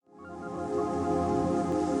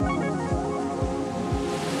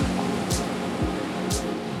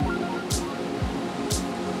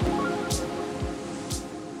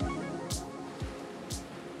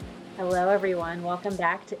Hello, everyone. Welcome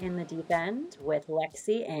back to In the Deep End with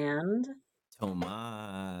Lexi and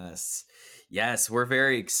Tomas. Yes, we're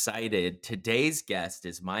very excited. Today's guest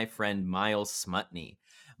is my friend Myles Smutney.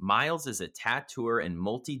 Myles is a tattooer and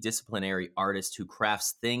multidisciplinary artist who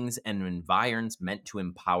crafts things and environs meant to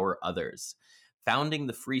empower others. Founding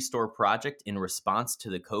the Free Store Project in response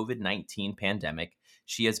to the COVID-19 pandemic,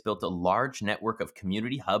 she has built a large network of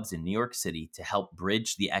community hubs in New York City to help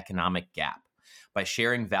bridge the economic gap. By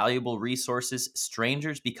sharing valuable resources,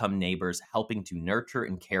 strangers become neighbors, helping to nurture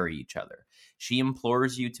and carry each other. She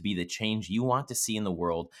implores you to be the change you want to see in the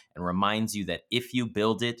world and reminds you that if you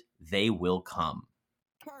build it, they will come.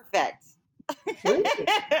 Perfect.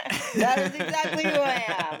 That is exactly who I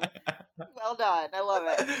am. Well done. I love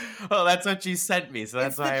it. Well, that's what you sent me, so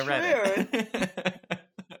that's why I read it.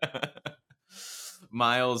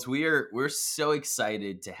 Myles, we're so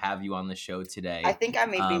excited to have you on the show today. I think I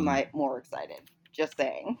may be more excited. Just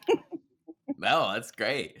saying. No, that's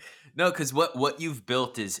great. No, because what you've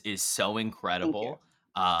built is so incredible.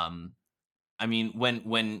 I mean,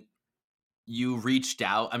 when you reached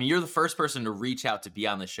out, I mean, you're the first person to reach out to be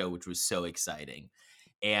on the show, which was so exciting.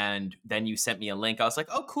 And then you sent me a link. I was like,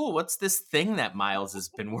 oh, cool. What's this thing that Myles has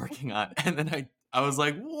been working on? And then I was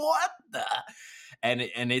like, what the? And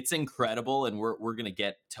it's incredible. And we're going to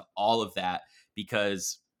get to all of that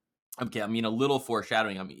because, okay, I mean, a little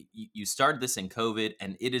foreshadowing. I mean, you started this in COVID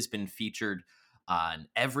and it has been featured on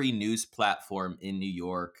every news platform in New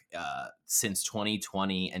York since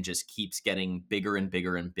 2020 and just keeps getting bigger and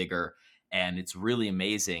bigger and bigger. And it's really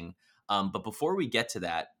amazing. But before we get to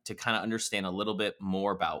that, to kind of understand a little bit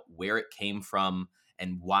more about where it came from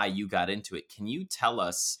and why you got into it, can you tell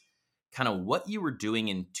us kind of what you were doing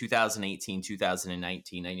in 2018,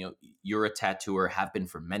 2019? I know you're a tattooer, have been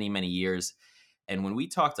for many, many years. And when we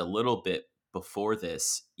talked a little bit before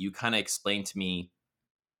this, you kind of explained to me,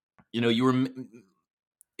 you know,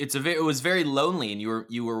 it was very lonely and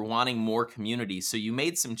you were wanting more community. So you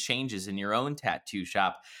made some changes in your own tattoo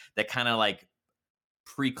shop that kind of like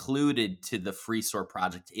precluded to the Free Store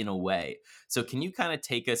Project in a way. So can you kind of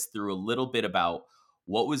take us through a little bit about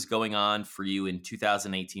what was going on for you in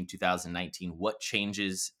 2018, 2019, what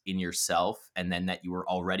changes in yourself and then that you were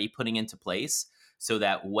already putting into place so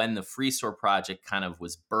that when the Free Store Project kind of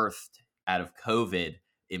was birthed out of COVID,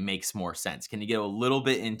 it makes more sense. Can you get a little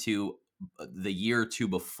bit into the year or two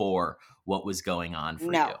before what was going on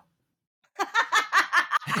for you?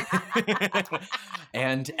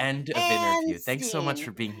 and end of interview. Thanks so much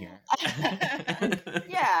for being here.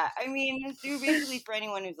 Yeah, I mean, so basically for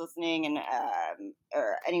anyone who's listening and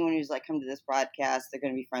or anyone who's like come to this broadcast, they're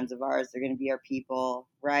going to be friends of ours. They're going to be our people,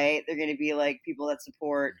 right? They're going to be like people that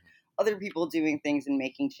support other people doing things and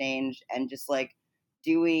making change and just like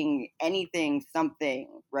doing anything,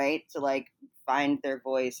 something, right? To like find their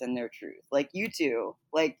voice and their truth. Like you two,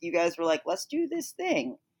 like you guys were like, let's do this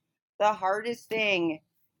thing. The hardest thing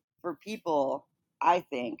for people, I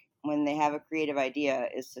think, when they have a creative idea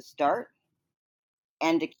is to start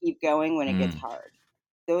and to keep going when it gets hard.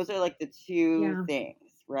 Those are like the two things,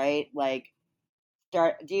 right? Like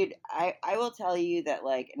start, dude, I will tell you that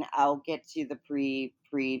like, and I'll get to the pre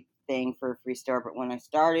thing for Free Store, but when I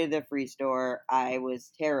started the Free Store, I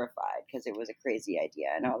was terrified because it was a crazy idea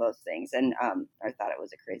and all those things. And I thought it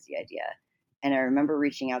was a crazy idea. And I remember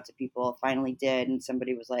reaching out to people, finally did, and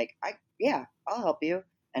somebody was like, I'll help you.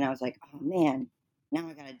 And I was like, oh man, now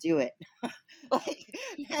I gotta do it. Like,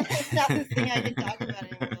 it's not this thing I can talk about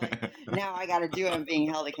anymore. Like, now I gotta do it. I'm being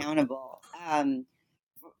held accountable.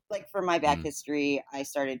 Like for my back history, I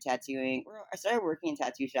started tattooing. I started working in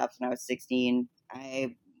tattoo shops when I was 16.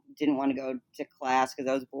 I didn't want to go to class because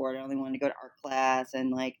I was bored. I only wanted to go to art class.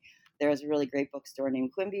 And like, there was a really great bookstore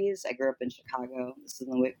named Quimby's. I grew up in Chicago. This is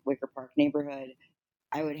in the Wicker Park neighborhood.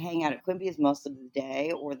 I would hang out at Quimby's most of the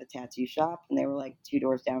day or the tattoo shop, and they were like 2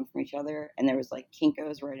 doors down from each other, and there was like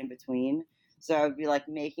Kinko's right in between. So I would be like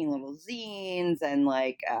making little zines and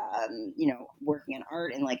like, working on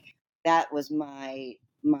art, and like that was my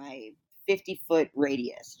 50-foot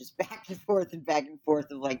radius, just back and forth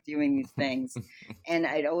of like doing these things. And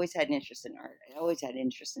I'd always had an interest in art. I always had an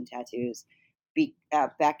interest in tattoos.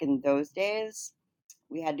 Back in those days,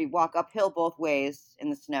 we had to walk uphill both ways in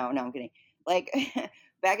the snow. No, I'm kidding. Like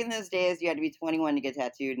back in those days, you had to be 21 to get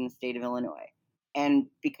tattooed in the state of Illinois. And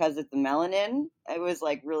because of the melanin, it was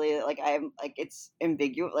like really like I'm like it's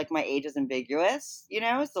ambiguous. Like my age is ambiguous, you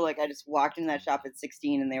know. So like I just walked in that shop at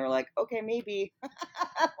 16, and they were like, "Okay, maybe,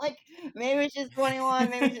 like maybe she's 21,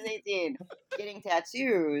 maybe she's 18." Getting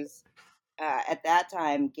tattoos at that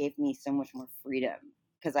time gave me so much more freedom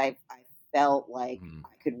because I felt like Mm.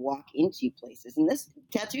 I could walk into places. And this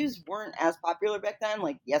tattoos weren't as popular back then.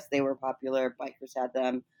 Like, yes, they were popular. Bikers had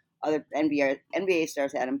them. Other NBA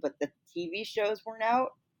stars had them, but the TV shows weren't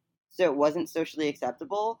out, so it wasn't socially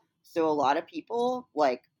acceptable. So a lot of people,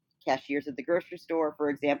 like cashiers at the grocery store, for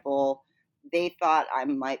example, they thought I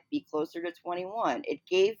might be closer to 21. It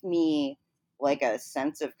gave me like a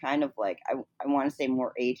sense of kind of like I want to say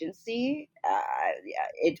more agency. Yeah,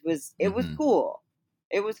 it was Mhm. cool.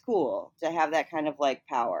 It was cool to have that kind of like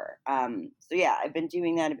power. So yeah, I've been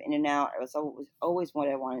doing that in and out. It was always what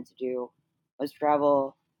I wanted to do was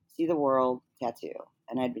travel, see the world, tattoo,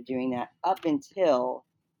 and I'd been doing that up until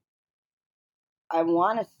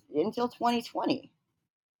 2020.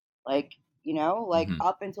 Like, like Mhm.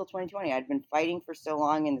 up until 2020, I'd been fighting for so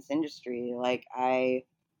long in this industry. Like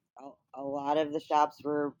a lot of the shops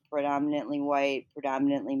were predominantly white,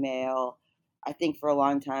 predominantly male. I think for a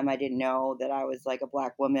long time I didn't know that I was like a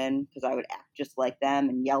black woman because I would act just like them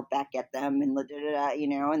and yell back at them and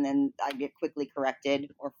and then I'd get quickly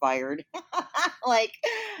corrected or fired. like,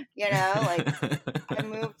 like I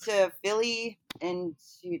moved to Philly in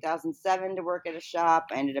 2007 to work at a shop.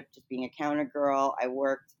 I ended up just being a counter girl. I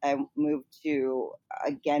moved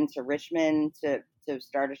again to Richmond to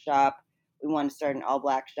start a shop. We wanted to start an all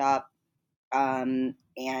black shop. And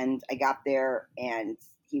I got there and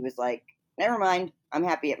he was like, never mind, I'm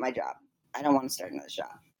happy at my job. I don't want to start another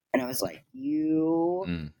shop. And I was like,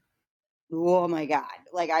 Mm. oh my God.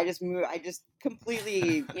 Like I just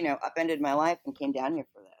completely, upended my life and came down here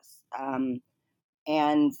for this.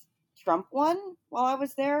 And Trump won while I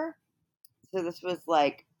was there. So this was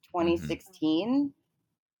like Mhm. 2016.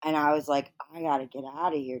 And I was like, I gotta get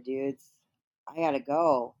out of here, dudes. I gotta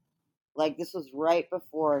go. Like, this was right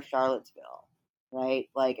before Charlottesville, right?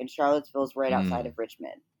 Like, and Charlottesville is right outside Mm. of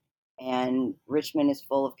Richmond. And Richmond is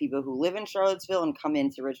full of people who live in Charlottesville and come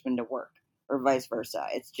into Richmond to work, or vice versa.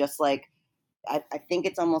 It's just like, I think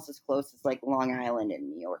it's almost as close as like Long Island in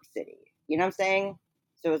New York City. You know what I'm saying?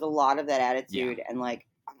 So it was a lot of that Yeah. attitude, and like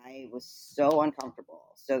I was so uncomfortable.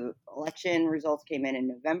 So the election results came in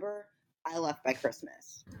November. I left by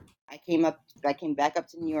Christmas. I came back up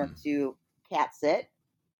to New York Mhm. to cat sit,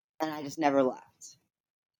 and I just never left.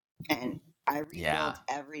 And I Yeah. rebuilt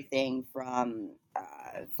everything from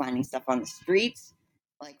finding stuff on the streets,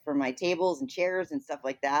 like for my tables and chairs and stuff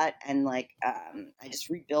like that. And like, I just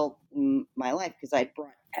rebuilt my life because I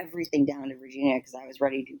brought everything down to Virginia because I was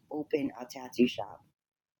ready to open a tattoo shop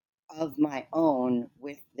of my own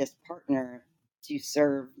with this partner to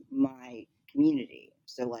serve my community.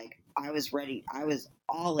 So like, I was ready. I was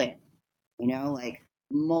all in, like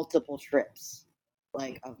multiple trips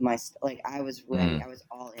like like I was ready. Mm. I was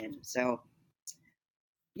all in. So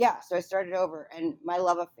yeah, so I started over, and my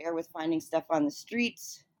love affair with finding stuff on the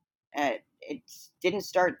streets, it didn't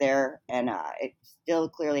start there, and it still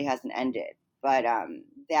clearly hasn't ended. But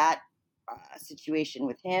that situation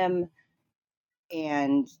with him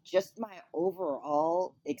and just my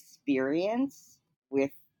overall experience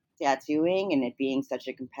with tattooing and it being such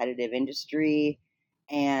a competitive industry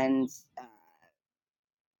and uh,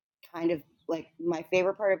 kind of like my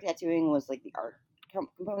favorite part of tattooing was like the art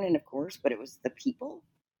component, of course, but it was the people.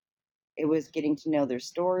 It was getting to know their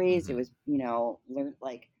stories. It Mhm. was, learn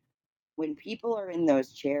like when people are in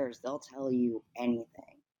those chairs, they'll tell you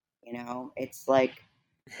anything. It's like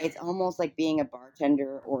it's almost like being a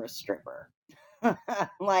bartender or a stripper.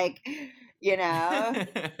 like, you know,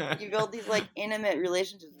 you build these like intimate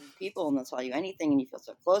relationships with people and they'll tell you anything and you feel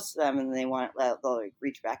so close to them and they'll like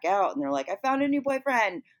reach back out and they're like, I found a new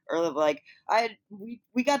boyfriend, or they're like,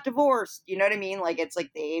 we got divorced. You know what I mean? Like it's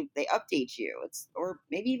like they update you. It's or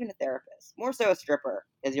maybe even a therapist, more so a stripper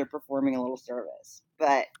because you're performing a little service.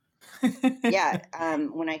 But yeah,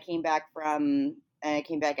 when I came back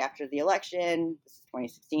after the election, this is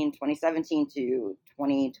 2016, 2017 to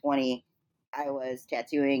 2020, I was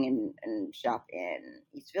tattooing and shop in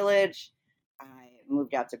East Village. I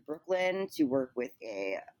moved out to Brooklyn to work with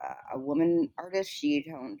a woman artist. She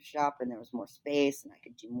owned a shop and there was more space and I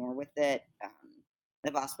could do more with it.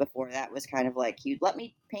 The boss before that was kind of like, he'd let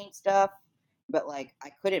me paint stuff, but like I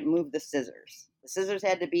couldn't move the scissors. The scissors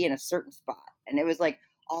had to be in a certain spot. And it was like,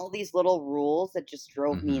 all these little rules that just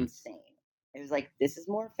drove me Mhm. insane. It was like, this is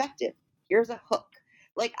more effective. Here's a hook.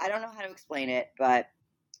 Like, I don't know how to explain it, but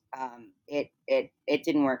it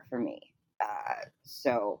didn't work for me.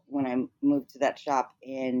 So when I moved to that shop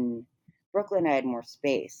in Brooklyn, I had more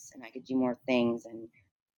space and I could do more things. And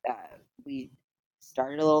we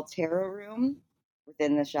started a little tarot room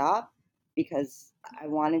within the shop because I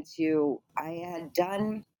wanted to. I had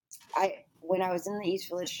done. I when I was in the East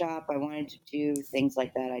Village shop, I wanted to do things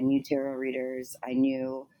like that. I knew tarot readers. I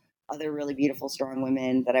knew other really beautiful, strong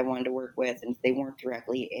women that I wanted to work with, and if they weren't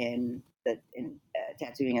directly in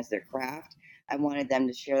tattooing as their craft, I wanted them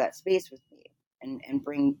to share that space with me and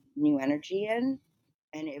bring new energy in.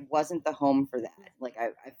 And it wasn't the home for that. Like I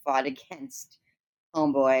fought against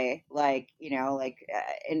homeboy, like in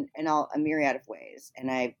all a myriad of ways, and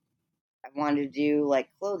I wanted to do like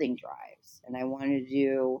clothing drives, and I wanted to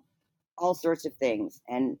do all sorts of things,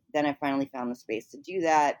 and then I finally found the space to do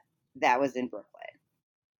that. That was in Brooklyn.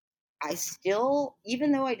 I still,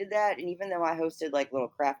 even though I did that, and even though I hosted like little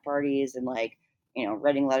craft parties and like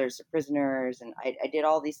writing letters to prisoners, and I did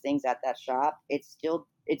all these things at that shop, it still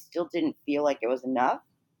didn't feel like it was enough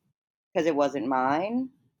because it wasn't mine.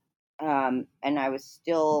 And I was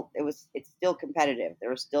still it's still competitive. There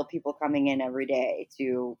were still people coming in every day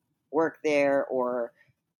to work there or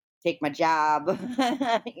take my job,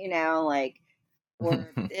 like, or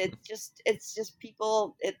it's just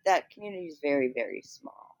people. That community is very, very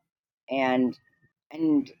small, and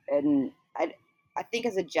and I think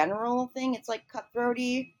as a general thing, it's like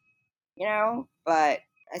cutthroaty, but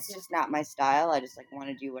it's just not my style. I just like want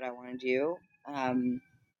to do what I want to do.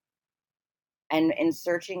 And in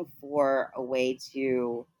searching for a way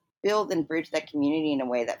to build and bridge that community in a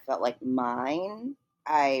way that felt like mine,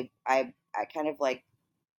 I kind of like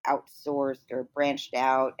outsourced or branched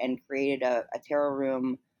out and created a tarot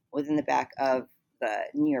room within the back of the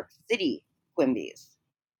New York City Quimby's,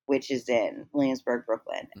 which is in Williamsburg,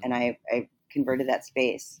 Brooklyn, and I converted that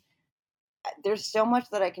space. There's so much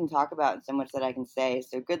that I can talk about and so much that I can say.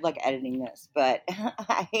 So good luck editing this, but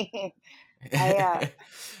I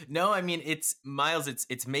No, I mean it's Myles.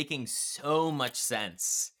 It's making so much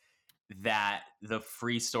sense that the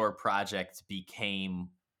Free Store project became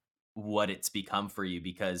what it's become for you,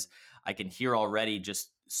 because I can hear already just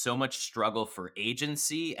so much struggle for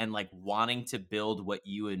agency and like wanting to build what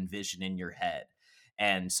you envision in your head,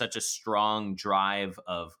 and such a strong drive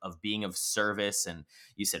of being of service. And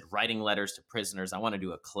you said writing letters to prisoners. I want to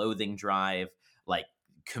do a clothing drive. Like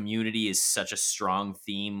community is such a strong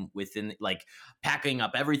theme within, like packing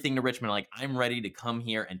up everything to Richmond. Like I'm ready to come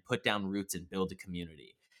here and put down roots and build a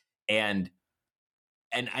community. And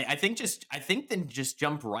I think then just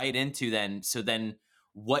jump right into then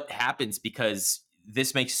what happens, because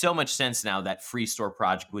this makes so much sense now that Free Store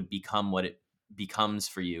project would become what it becomes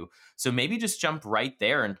for you. So maybe just jump right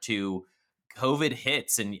there into COVID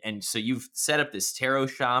hits, and so you've set up this tarot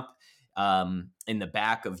shop in the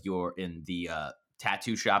back of in the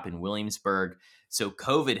tattoo shop in Williamsburg. So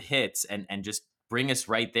COVID hits, and just bring us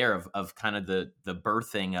right there of kind of the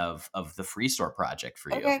birthing of the Free Store project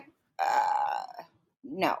for you. okay.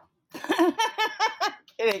 No.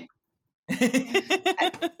 Kidding.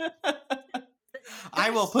 I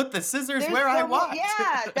will put the scissors There's where I so much. want.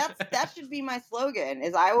 Yeah, that should be my slogan.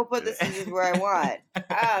 Is I will put the scissors where I want.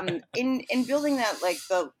 In building that, like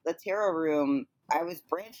the tarot room, I was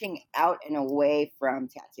branching out and away from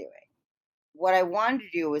tattooing. What I wanted to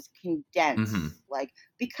do was condense, Mm-hmm. like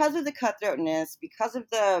because of the cutthroatness, because of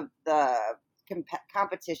the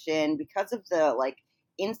competition, because of the like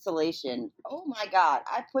installation. Oh my God,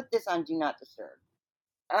 I put this on Do Not Disturb.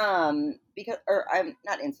 Because or I'm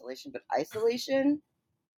not insulation, but isolation.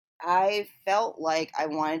 I felt like I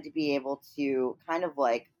wanted to be able to kind of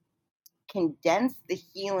like condense the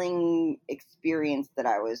healing experience that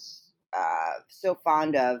I was so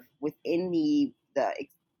fond of within the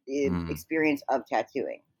experience of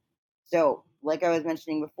tattooing. So, like I was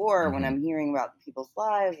mentioning before, when Mm-hmm. I'm hearing about people's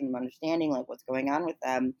lives and I'm understanding like what's going on with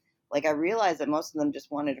them, like I realized that most of them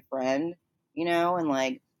just wanted a friend, and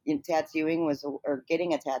like tattooing or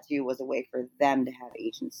getting a tattoo was a way for them to have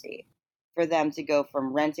agency, for them to go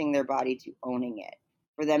from renting their body to owning it,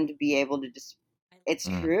 for them to be able to just. It's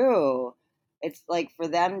true. It's like for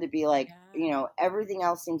them to be like, everything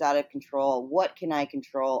else seems out of control. What can I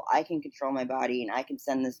control? I can control my body, and I can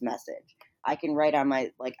send this message. I can write on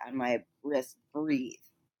my wrist, breathe,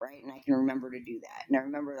 right? And I can remember to do that. And I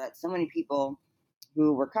remember that so many people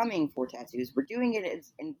who were coming for tattoos were doing it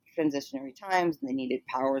in transitionary times, and they needed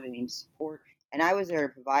power, they needed support, and I was there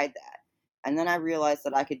to provide that. And then I realized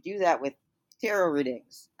that I could do that with tarot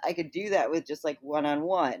readings. I could do that with just like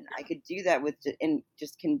one-on-one. I could do that with and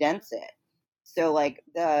just condense it. So like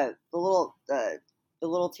the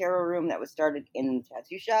little tarot room that was started in the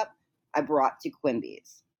tattoo shop, I brought to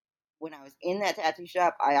Quimby's. When I was in that tattoo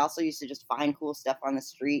shop, I also used to just find cool stuff on the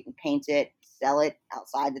street and paint it, sell it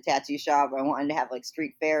outside the tattoo shop. I wanted to have like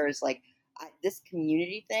street fairs, like this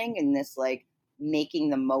community thing, and this like making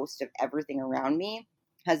the most of everything around me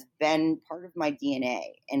has been part of my DNA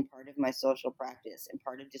and part of my social practice and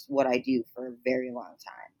part of just what I do for a very long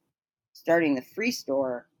time. Starting the Free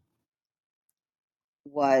Store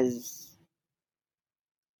was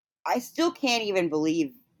I still can't even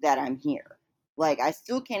believe that I'm here. Like, I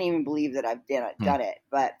still can't even believe that I've Hmm. done it.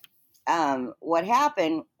 But what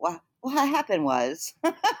happened was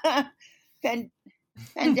pan-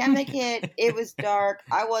 pandemic hit. It was dark.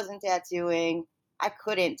 I wasn't tattooing. I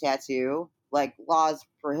couldn't tattoo. Like, laws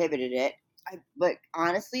prohibited it. But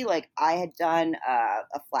honestly, like, I had done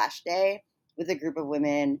a flash day with a group of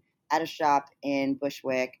women at a shop in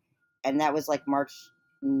Bushwick, and that was like March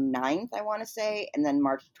 9th, I want to say, and then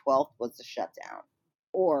March 12th was the shutdown.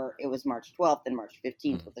 Or it was March 12th and March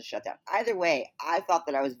 15th was the shutdown. Either way, I thought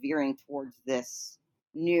that I was veering towards this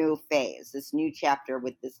new phase, this new chapter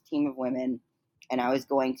with this team of women, and I was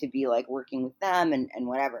going to be like working with them and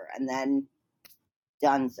whatever. And then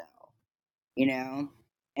donezo, you know?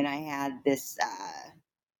 And I had this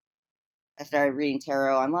I started reading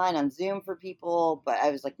tarot online on Zoom for people, but I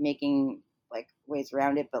was like making like ways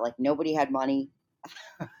around it, but like nobody had money.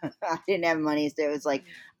 I didn't have money, so it was like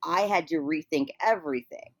I had to rethink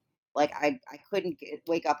everything. Like I couldn't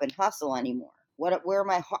wake up and hustle anymore. Where am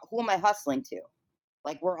I? Who am I hustling to?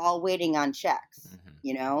 Like we're all waiting on checks, Hmm.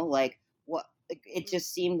 you know? Like what? It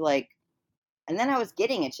just seemed like. And then I was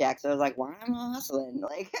getting a check, so I was like, "Why am I hustling?"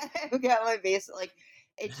 Like I got my base. Like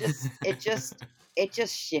it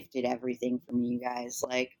just shifted everything for me, you guys.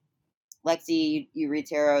 Like Lexi, you read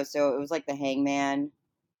tarot, so it was like the Hangman.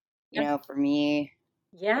 You Yep. know, for me,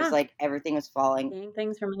 it was Yeah. like everything was falling. Seeing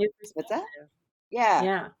things from a new What's that? perspective. Yeah,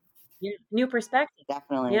 Yeah. Yeah. New perspective.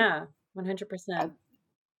 definitely. Yeah. Uh, 100%.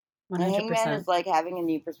 the Hangman 100%. is like having a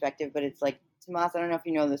new perspective, but it's like Tomas. I don't know if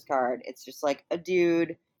you know this card. It's just like a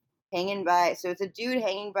dude hanging by. So it's a dude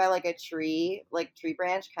hanging by like a tree, like tree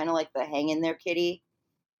branch, kind of like the hang in there kitty,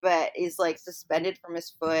 but is like suspended from his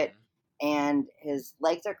foot, Hmm. and his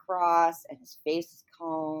legs are crossed, and his face is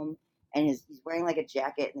calm, and he's wearing like a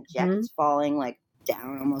jacket, and the Mhm. jacket's falling like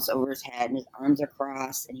down almost over his head, and his arms are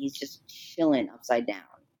crossed, and he's just chilling upside down,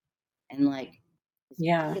 and like his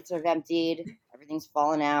Yeah. pockets are emptied, everything's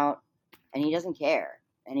fallen out, and he doesn't care.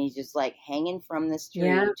 And he's just like hanging from this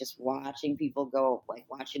Yeah. tree, just watching people go, like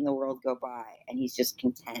watching the world go by, and he's just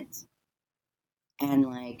content. And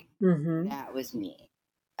like Mhm. that was me.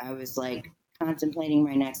 I was like contemplating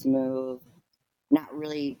my next move, not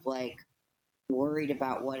really like worried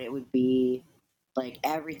about what it would be. Like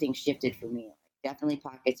everything shifted for me. Like definitely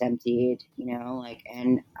pockets emptied, you know, like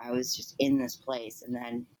and I was just in this place, and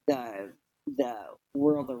then the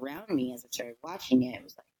world around me as I started watching it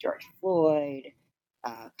was like George Floyd,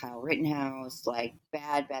 Kyle Rittenhouse, like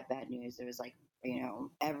bad news. It was like, you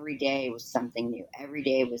know, every day was something new. Every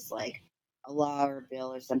day was like a law or a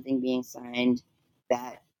bill or something being signed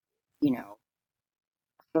that, you know,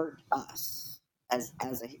 hurt us as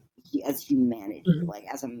humanity, Mhm. like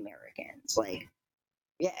as Americans. Like,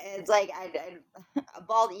 yeah, it's like a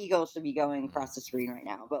bald eagle should be going across the screen right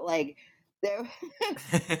now, but like, there,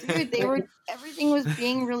 dude, they were everything was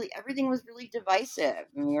really divisive,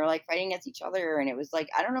 and we were like fighting against each other, and it was like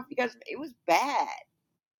I don't know if you guys, it was bad,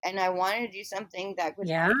 and I wanted to do something that could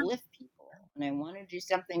Yeah. uplift people, and I wanted to do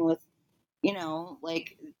something with, you know,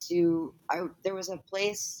 like there was a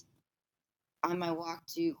place on my walk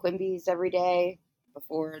to Quimby's every day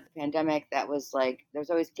before the pandemic that was like there was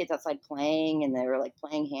always kids outside playing, and they were like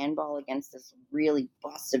playing handball against this really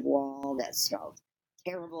busted wall that smelled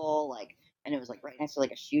terrible, like, and it was like right next to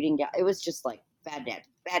like a shooting down. It was just like bad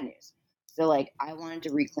news. So like I wanted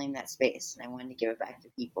to reclaim that space, and I wanted to give it back to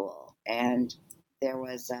people. And there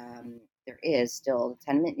is still the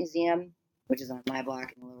Tenement Museum, which is on my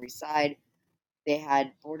block in the Lower East Side. They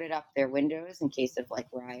had boarded up their windows in case of like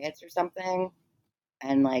riots or something,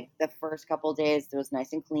 and like the first couple of days it was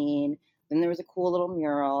nice and clean. Then there was a cool little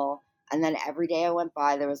mural, and then every day I went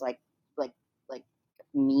by there was like like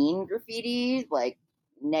mean graffiti, like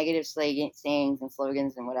negative sayings and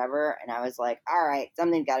slogans and whatever. And I was like, all right,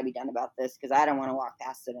 something's got to be done about this because I don't want to walk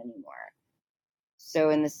past it anymore.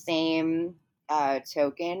 So in the same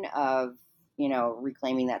token of, you know,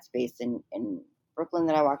 reclaiming that space in Brooklyn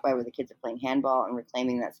that I walk by where the kids are playing handball, and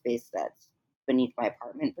reclaiming that space that's beneath my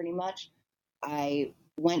apartment pretty much, I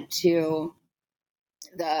went to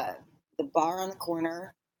the the bar on the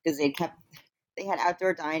corner because they had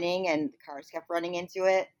outdoor dining, and the cars kept running into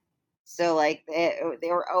it. So like they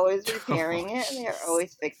were always Oh, repairing it, and they were jeez.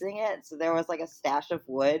 always fixing it. So there was like a stash of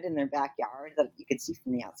wood in their backyard that you could see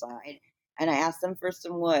from the outside. And I asked them for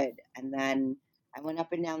some wood, and then I went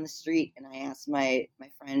up and down the street, and I asked my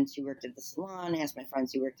friends who worked at the salon, I asked my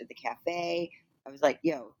friends who worked at the cafe. I was like,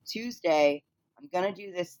 "Yo, Tuesday, I'm gonna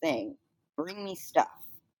do this thing. Bring me stuff."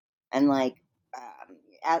 And like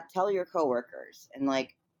tell your coworkers, and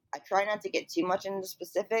like I try not to get too much into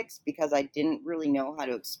specifics because I didn't really know how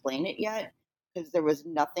to explain it yet because there was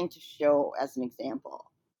nothing to show as an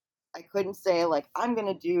example. I couldn't say like I'm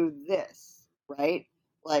gonna do this, right?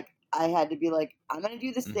 Like I had to be like, I'm gonna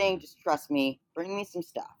do this thing, Mhm. just trust me, bring me some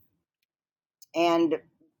stuff. And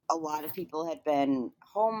a lot of people had been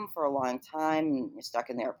home for a long time and stuck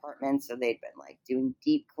in their apartments, so they'd been like doing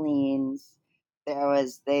deep cleans.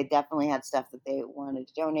 They definitely had stuff that they wanted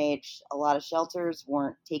to donate. A lot of shelters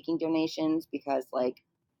weren't taking donations because like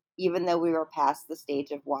even though we were past the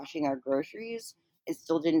stage of washing our groceries, it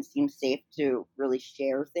still didn't seem safe to really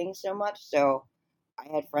share things so much. So I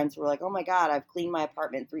had friends who were like, "Oh my god, I've cleaned my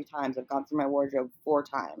apartment 3 times. I've gone through my wardrobe 4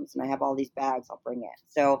 times, and I have all these bags. I'll bring it."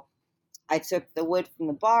 So I took the wood from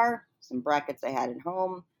the bar, some brackets I had at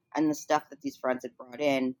home, and the stuff that these friends had brought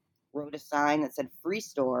in, wrote a sign that said free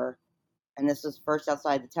store, and this was first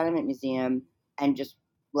outside the tenement museum, and just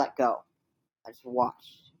let go. I just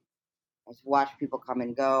watched. I just watched people come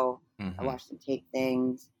and go. I Mhm. watched them take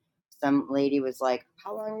things. Some lady was like,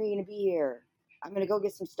 "How long are you going to be here?" "I'm going to go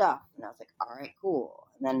get some stuff." And I was like, "All right, cool."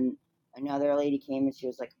 And then another lady came and she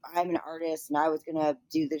was like, "I'm an artist and I was going to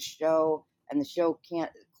do this show and the show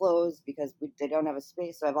can't close because they don't have a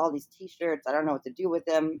space. So I have all these t shirts. I don't know what to do with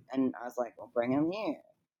them." And I was like, "Well, bring them here."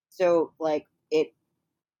 So, like, it,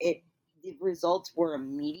 the results were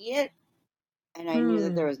immediate and I knew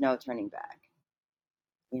that there Hmm. was no turning back,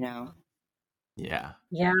 you know? Yeah.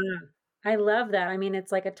 Yeah. I love that. I mean,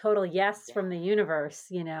 it's like a total yes Yeah. from the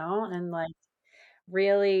universe, and like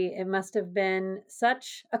really it must have been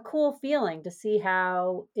such a cool feeling to see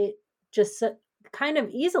how it just kind of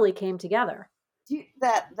easily came together. Dude,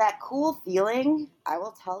 that cool feeling, I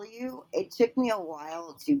will tell you, it took me a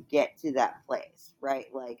while to get to that place,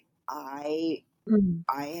 right? Like Mm.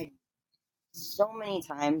 I had so many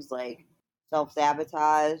times like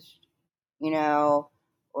self-sabotaged, you know,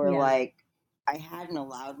 or Yeah. like I hadn't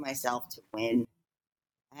allowed myself to win.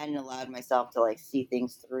 I hadn't allowed myself to like see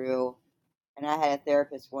things through. And I had a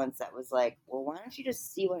therapist once that was like, "Well, why don't you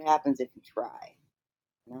just see what happens if you try?"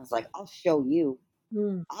 And I was like, "I'll show you."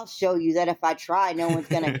 Mm. I'll show you that if I try, no one's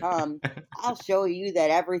gonna come. I'll show you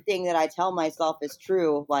that everything that I tell myself is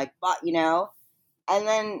true. Like, but and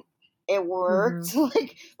then it worked. Mhm.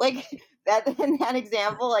 Like that in that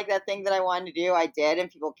example, like that thing that I wanted to do, I did, and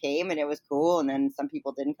people came, and it was cool. And then some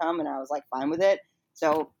people didn't come, and I was like fine with it.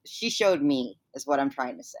 So she showed me, is what I'm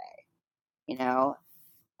trying to say. You know,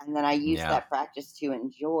 and then I used Yeah. that practice to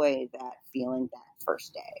enjoy that feeling that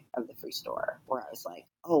first day of the free store where I was like,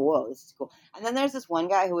 "Oh, whoa, this is cool." And then there's this one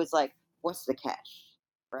guy who was like, "What's the catch?"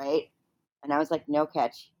 Right? And I was like, "No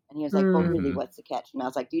catch." And he was like, "But Mm. really, Mhm. what's the catch?" And I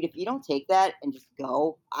was like, "Dude, if you don't take that and just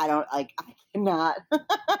go, I don't like, I cannot."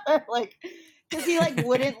 Like, because he like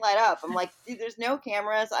wouldn't let up. I'm like, "Dude, there's no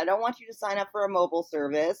cameras. I don't want you to sign up for a mobile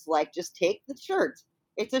service. Like, just take the shirt.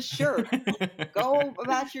 It's a shirt. Go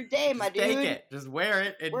about your day, my Just take dude. it. Just wear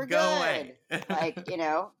it and We're go away. good." Like,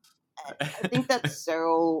 I think that's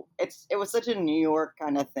so it was such a New York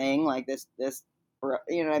kind of thing, like this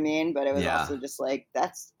you know what I mean? But it was Yeah. also just like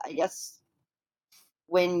that's I guess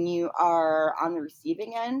when you are on the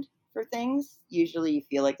receiving end for things, usually you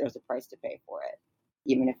feel like there's a price to pay for it,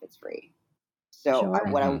 even if it's free. So Sure.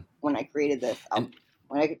 Mhm. when I created this, And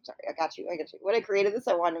sorry, I got you. When I created this,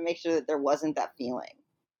 I wanted to make sure that there wasn't that feeling.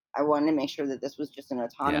 I wanted to make sure that this was just an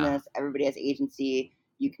yeah. autonomous. Everybody has agency.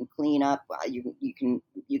 You can clean up. You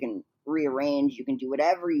can rearrange. You can do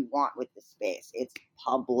whatever you want with the space. It's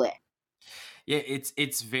public. Yeah,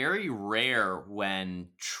 it's very rare when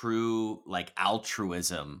true like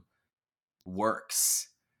altruism works,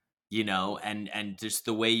 and just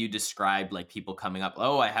the way you described like people coming up,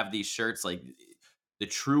 "Oh, I have these shirts," like the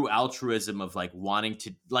true altruism of like wanting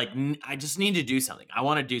to like I just need to do something. I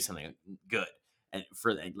want to do something good and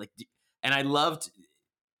and I loved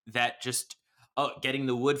that just getting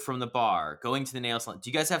the wood from the bar, going to the nail salon. Do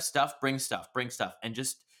you guys have stuff? Bring stuff, bring stuff. And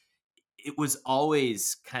just it was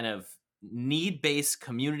always kind of need based,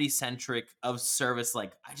 community centric of service.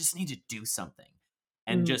 Like, I just need to do something.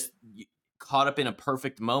 And Mm. just caught up in a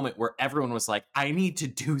perfect moment where everyone was like, I need to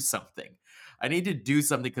do something. I need to do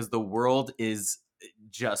something because the world is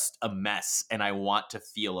just a mess and I want to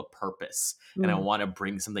feel a purpose and I Mm. want to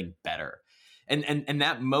bring something better. And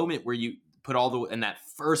that moment where you put all the in that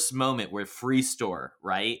first moment where free store,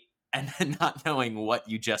 right? And then not knowing what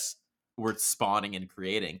you just were spawning and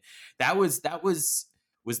creating.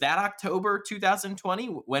 Was that October 2020?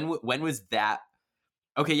 When was that?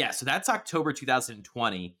 Okay, yeah, so that's October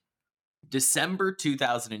 2020. December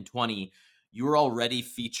 2020, you were already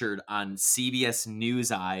featured on CBS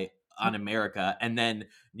News Eye on America, and then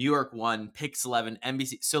New York One, Pix 11,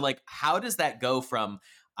 NBC. So, like, how does that go from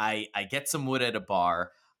I get some wood at a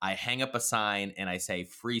bar, I hang up a sign, and I say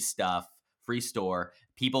free stuff, free store.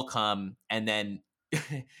 People come, and then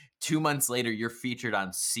 2 months later, you're featured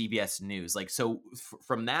on CBS News. Like, so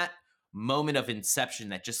from that moment of inception,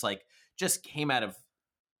 that just came out of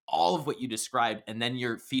all of what you described, and then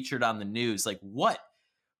you're featured on the news. Like,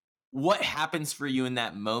 what happens for you in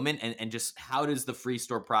that moment, and just how does the Free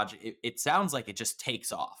Store project, it sounds like it just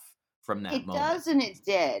takes off from that It moment. does, and it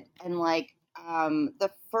did. And like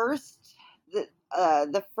the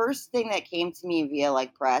first thing that came to me via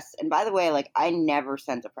like press, and by the way, like I never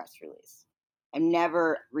sent a press release. I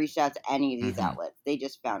never reached out to any of these Hmm. outlets. They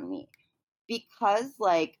just found me. Because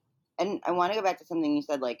like, and I want to go back to something you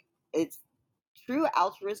said, like it's true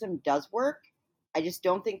altruism does work. I just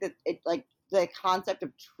don't think that it, like, the concept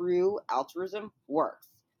of true altruism works.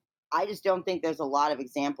 I just don't think there's a lot of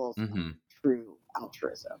examples of Hmm. true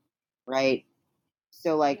altruism, right?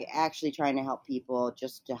 So like actually trying to help people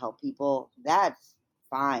just to help people, that's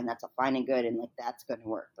fine. That's a fine and good, and like that's going to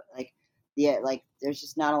work. But like, yeah, like there's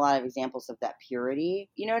just not a lot of examples of that purity.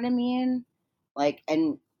 You know what I mean? Like,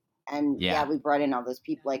 and yeah, Yeah. we brought in all those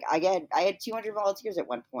people. Like I had 200 volunteers at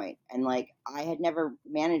one point, and like I had never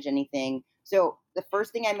managed anything. So the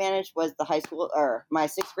first thing I managed was the high school or my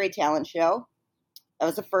sixth grade talent show. That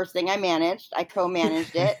was the first thing I managed. I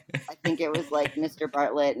co-managed it. I think it was like Mr.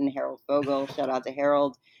 Bartlett and Harold Fogel. Shout out to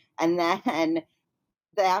Harold. And then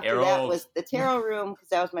after that Harold. was the tarot room, because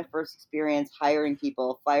that was my first experience hiring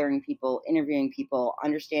people, firing people, interviewing people,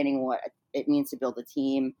 understanding what it means to build a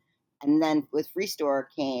team. And then with Free Store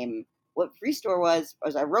came what Free Store was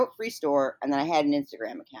I wrote Free Store, and then I had an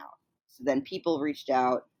Instagram account. So then people reached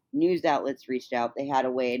out, news outlets reached out. They had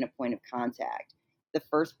a way and a point of contact. The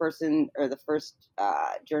first person or the first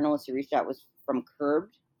journalist who reached out was from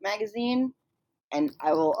Curbed magazine, and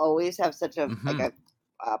I will always have such a like Hmm.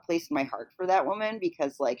 a place in my heart for that woman,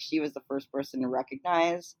 because like she was the first person to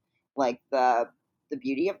recognize like the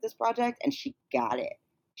beauty of this project, and she got it.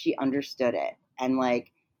 She understood it, and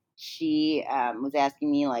like she was asking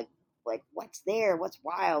me like what's there, what's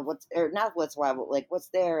wild, what's or not what's wild, but like what's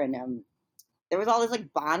there, and there was all this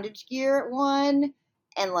like bondage gear at one,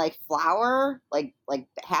 and like flour, like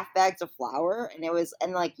half bags of flour, and it was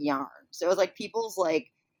and like yarn. So it was like people's like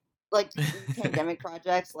pandemic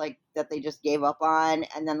projects like that they just gave up on,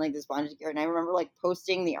 and then like this bondage gear. And I remember like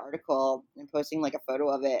posting the article and posting like a photo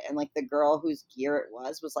of it, and like the girl whose gear it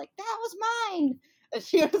was like, that was mine. And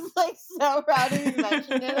she was like so proud to be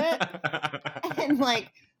mentioned in it. And like,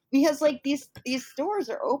 because like these stores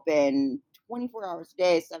are open 24 hours a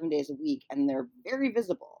day, 7 days a week, and they're very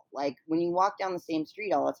visible. Like when you walk down the same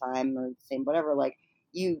street all the time or the same whatever, like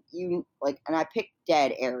you like, and I picked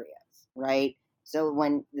dead areas, right? So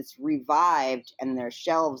when it's revived and there's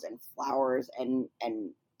shelves and flowers and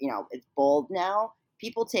it's bold now,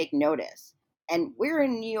 people take notice. And we're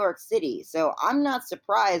in New York City, so I'm not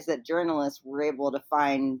surprised that journalists were able to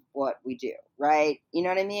find what we do, right? You know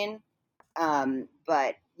what I mean?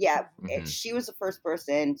 But yeah, Hmm. she was the first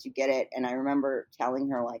person to get it, and I remember telling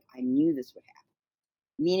her like I knew this would happen,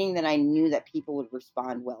 meaning that I knew that people would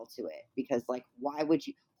respond well to it, because like why would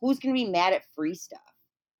you? Who's going to be mad at free stuff?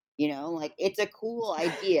 Like it's a cool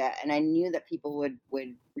idea, and I knew that people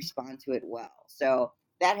would respond to it well. So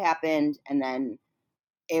that happened, and then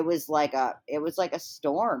it was like a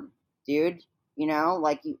storm, dude.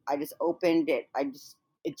 Like I just opened it.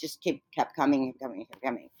 It just kept coming and coming and kept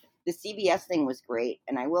coming. The CBS thing was great,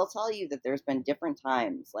 and I will tell you that there's been different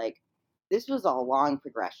times. Like this was a long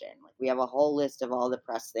progression. Like we have a whole list of all the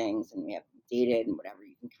press things, and we have dated and whatever.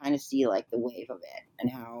 You can kind of see like the wave of it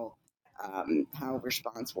and how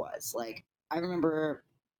response was. Like I remember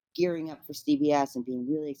gearing up for CBS and being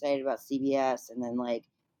really excited about CBS, and then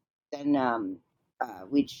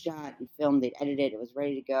we filmed, they edited, it was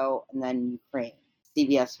ready to go, and then Ukraine.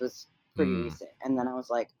 CBS was pretty Mm, recent, and then I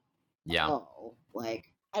was like, yeah. oh, like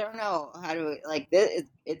I don't know how to like this.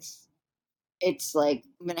 It's like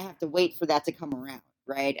I'm gonna have to wait for that to come around,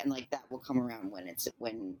 right? And like that will come around when it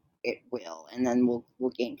will, and then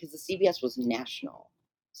we'll gain, because the CBS was national,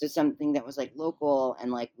 so something that was like local,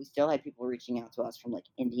 and like we still had people reaching out to us from like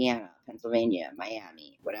Indiana, Pennsylvania,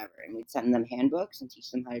 Miami, whatever, and we'd send them handbooks and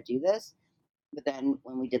teach them how to do this. But then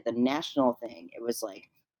when we did the national thing, it was like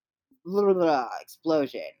blah, blah, blah,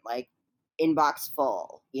 explosion, like inbox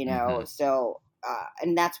full, Hmm. So,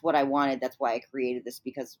 and that's what I wanted. That's why I created this,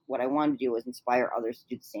 because what I wanted to do was inspire others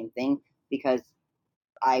to do the same thing. Because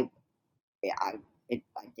I, yeah, I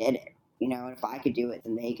did it, and if I could do it,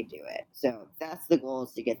 then they could do it. So that's the goal,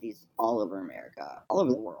 is to get these all over America, all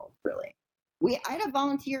over the world, really. I had a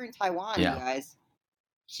volunteer in Taiwan, you Yeah. guys.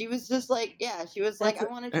 she was just like, yeah, she was like, That's I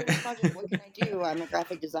want to do this project. What can I do? I'm a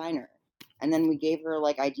graphic designer. And then we gave her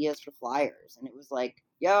like ideas for flyers, and it was like,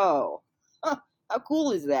 yo, how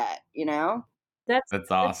cool is that? You know? that's That's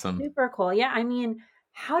that's awesome. super cool. Yeah, I mean,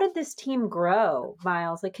 how did this team grow,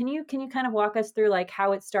 Miles? Like, can you kind of walk us through like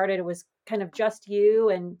how it started? It was kind of just you,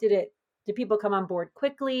 and did people come on board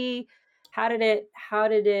quickly? How did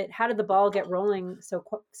the ball get rolling so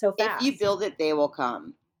If you fast? build it, they will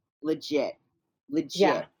come. Legit.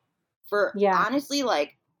 Yeah, Legit. For yeah, honestly,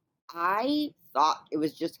 like, I thought it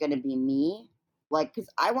was just going to be me, like, because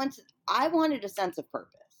I wanted a sense of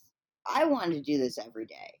purpose. I wanted to do this every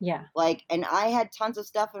day, yeah. like, and I had tons of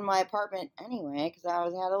stuff in my apartment anyway because I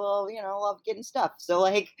was had a little, love getting stuff. So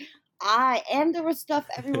like, there was stuff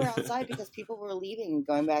everywhere outside because people were leaving, and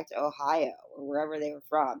going back to Ohio or wherever they were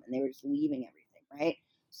from, and they were just leaving everything, right?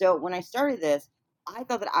 So when I started this, I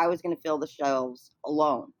thought that I was going to fill the shelves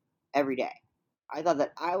alone every day. I thought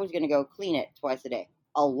that I was going to go clean it twice a day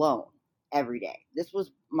alone every day. This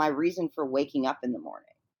was my reason for waking up in the morning.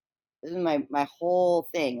 This is my whole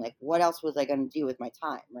thing. Like, what else was I going to do with my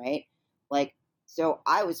time, right? Like, so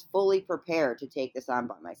I was fully prepared to take this on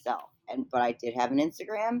by myself. But I did have an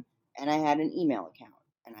Instagram and I had an email account,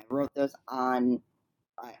 and I wrote those on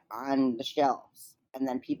the shelves, and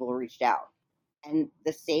then people reached out. And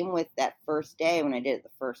the same with that first day when I did it the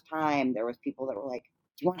first time, there was people that were like,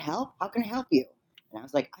 "Do you want help? How can I help you?" And I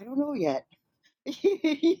was like, "I don't know yet."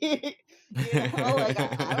 Like,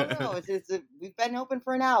 I don't know. We've been open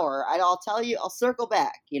for an hour. I'll tell you. I'll circle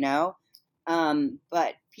back.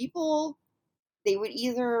 But people, they would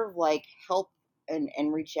either like help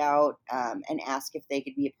and reach out, and ask if they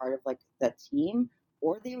could be a part of like the team,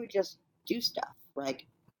 or they would just do stuff. Like,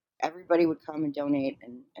 everybody would come and donate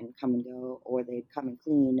and come and go, or they'd come and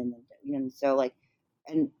clean, and then so like,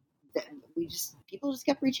 and people just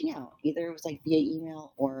kept reaching out. Either it was like via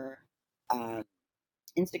email or um,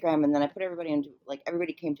 Instagram, and then I put everybody into like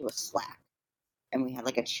everybody came to a Slack, and we had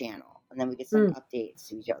like a channel, and then we could send Mm, updates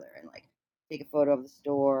to each other and like take a photo of the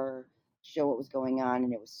store, show what was going on,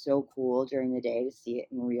 and it was so cool during the day to see it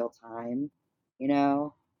in real time, you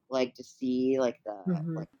know, like to see like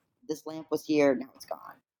mhm. this lamp was here, now it's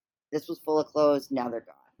gone. This was full of clothes, now they're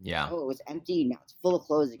gone. Yeah. Oh, it was empty, now it's full of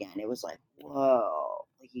clothes again. It was like, whoa,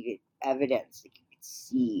 like you get evidence, like you could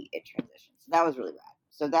see it transition. So that was really rad.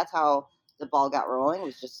 So that's how the ball got rolling,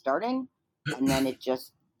 was just starting, and then it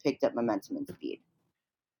just picked up momentum and speed.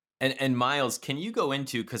 And Miles, can you go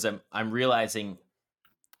into, because I'm realizing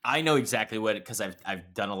I know exactly what, because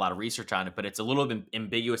I've done a lot of research on it, but it's a little bit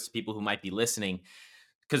ambiguous to people who might be listening.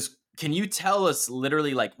 Because can you tell us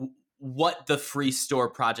literally like what the free store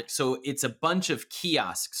project? So it's a bunch of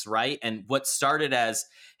kiosks, right? And what started as,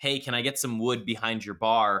 hey, can I get some wood behind your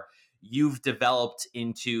bar? You've developed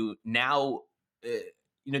into now.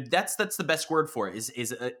 That's the best word for it.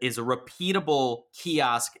 Is a repeatable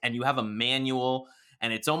kiosk, and you have a manual,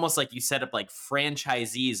 and it's almost like you set up like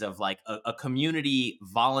franchisees of like a community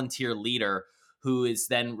volunteer leader who is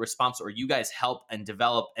then responsible, or you guys help and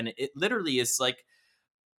develop, and it literally is like,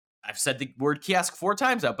 I've said the word kiosk 4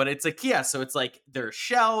 times now, but it's a kiosk. So it's like there are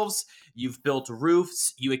shelves, you've built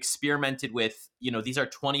roofs, you experimented with, these are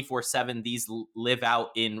 24/7, these live out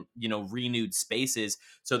in, renewed spaces.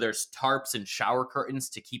 So there's tarps and shower curtains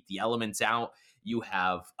to keep the elements out. You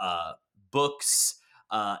have books.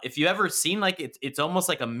 If you ever seen like it's almost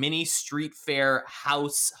like a mini street fair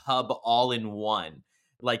house hub all in one.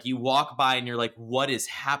 Like you walk by and you're like, what is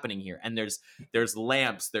happening here? And there's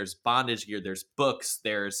lamps, there's bondage gear, there's books,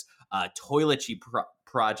 there's toiletry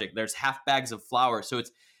project, there's half bags of flour. So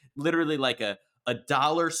it's literally like a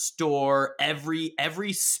dollar store,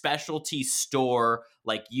 every specialty store,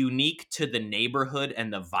 like unique to the neighborhood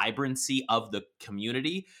and the vibrancy of the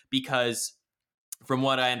community. Because from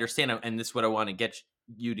what I understand, and this is what I want to get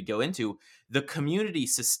you to go into, the community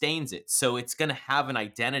sustains it. So it's going to have an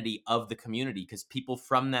identity of the community, because people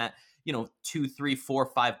from that, 2, 3, 4,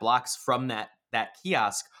 5 blocks from that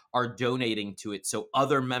kiosk are donating to it. So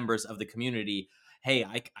other members of the community, hey,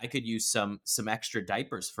 I could use some extra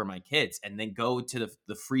diapers for my kids, and then go to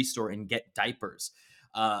the free store and get diapers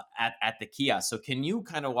at the kiosk. So can you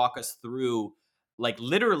kind of walk us through like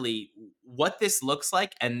literally what this looks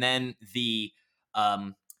like, and then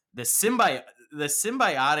um the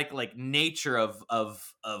symbiotic like nature of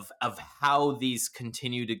how these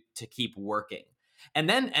continue to keep working, and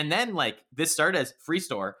then like this started as free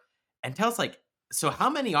store, and tell us like, so how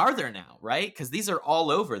many are there now, right? Because these are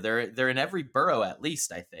all over, they're in every borough at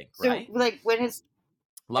least, I think, So right? like, when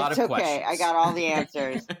A lot it's of okay, I questions. got all the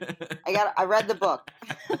answers. I read the book.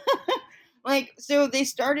 Like, so they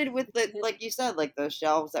started with the, like you said, like those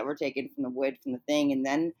shelves that were taken from the wood from the thing, and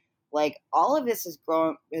then like all of this has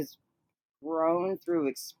grown through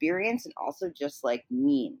experience and also just like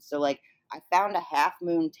memes. So like I found a half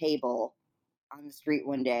moon table on the street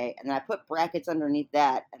one day, and then I put brackets underneath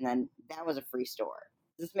that, and then that was a free store.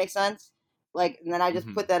 Does this make sense? Like, and then I just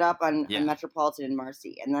Mhm. put that up on Yeah. Metropolitan in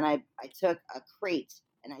Marcy, and then I took a crate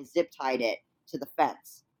and I zip tied it to the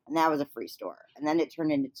fence, and that was a free store. And then it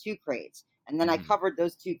turned into two crates, and then I Mhm. covered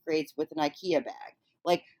those two crates with an IKEA bag.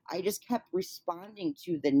 Like, I just kept responding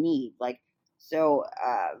to the need. Like, so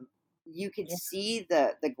you could Yeah. see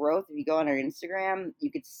the growth if you go on our Instagram.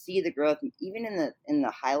 You could see the growth even in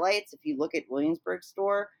the highlights. If you look at Williamsburg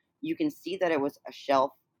store, you can see that it was a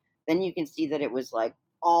shelf. Then you can see that it was like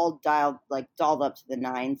all dolled up to the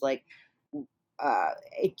nines. Like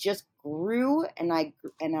it just grew, and I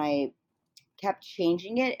kept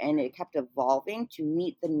changing it, and it kept evolving to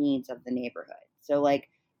meet the needs of the neighborhood. So like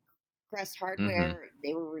Crest Mhm. Hardware,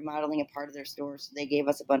 they were remodeling a part of their store, so they gave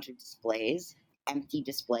us a bunch of displays, empty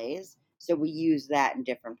displays. So we use that in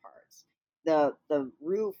different parts. The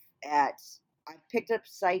roof at I picked up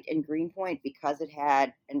site in Greenpoint because it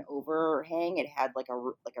had an overhang. It had like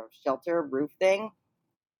a shelter roof thing,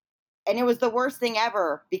 and it was the worst thing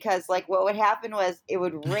ever because like what would happen was it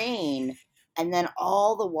would rain, and then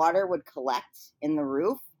all the water would collect in the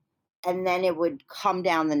roof, and then it would come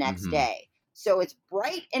down the next Mhm. day. So it's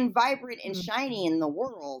bright and vibrant and Mm. shiny in the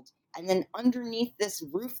world, and then underneath this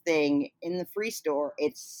roof thing in the free store,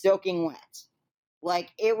 it's soaking wet.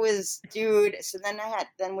 Like it was, dude. So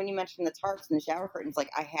then when you mentioned the tarps and the shower curtains,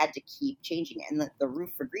 like I had to keep changing it. And the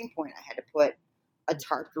roof for Greenpoint, I had to put a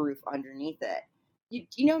tarp roof underneath it. Do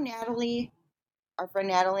you know Natalie, our friend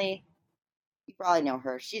Natalie? You probably know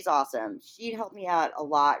her. She's awesome. She helped me out a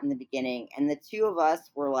lot in the beginning, and the two of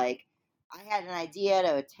us were like, I had an idea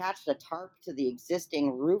to attach the tarp to the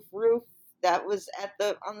existing roof that was at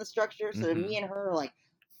the on the structure. So me Mhm. and her like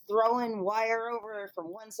throwing wire over from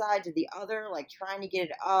one side to the other, like trying to get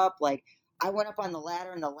it up. Like I went up on the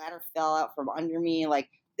ladder and the ladder fell out from under me. Like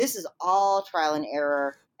this is all trial and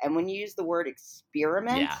error. And when you use the word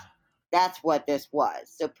experiment, Yeah. that's what this was.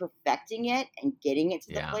 So perfecting it and getting it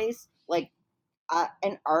to the Yeah. place, like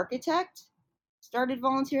an architect started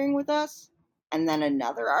volunteering with us, and then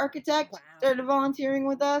another architect Wow. started volunteering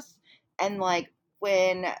with us, and like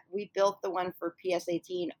when we built the one for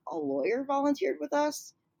PS18, a lawyer volunteered with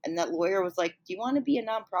us, and that lawyer was like, "Do you want to be a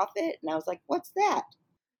nonprofit?" And I was like, "What's that?"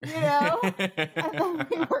 You know. And then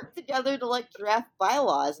we worked together to like draft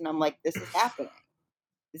bylaws, and I'm like, "This is happening.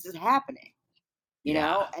 This is happening."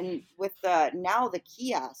 Yeah. And with now the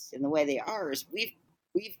kiosks and the way they are is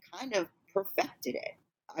we've kind of perfected it.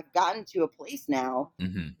 I've gotten to a place now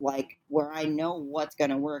Mhm. like where I know what's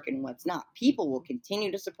going to work and what's not. People will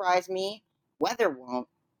continue to surprise me, weather won't.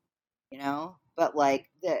 But like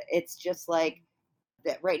it's just like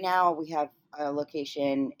that right now we have a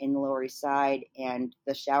location in the Lower East Side, and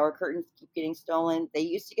the shower curtains keep getting stolen. They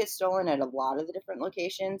used to get stolen at a lot of the different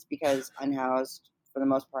locations because unhoused, for the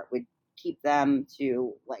most part, would keep them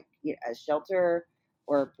to like as shelter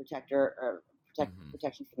or protector or Mhm.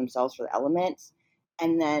 protection for themselves for the elements.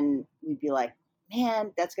 And then we'd be like,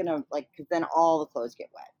 man, that's gonna like because then all the clothes get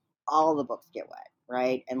wet, all the books get wet,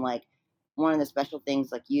 right? And like one of the special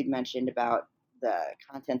things, like you'd mentioned about the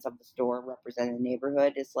contents of the store representing the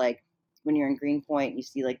neighborhood is like when you're in Greenpoint and you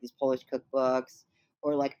see like these Polish cookbooks,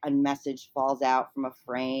 or like a message falls out from a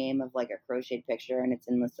frame of like a crocheted picture and it's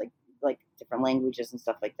in this like different languages and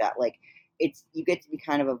stuff like that. Like it's you get to be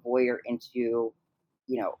kind of a voyeur into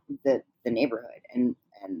the neighborhood and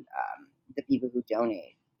the people who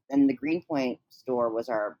donate. And the Greenpoint store was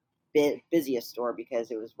our busiest store because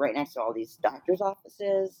it was right next to all these doctors'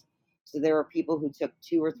 offices. So there were people who took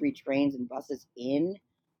two or three trains and buses in,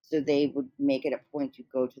 so they would make it a point to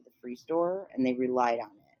go to the free store, and they relied on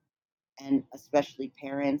it. And especially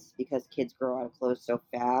parents, because kids grow out of clothes so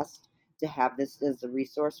fast, to have this as a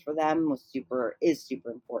resource for them is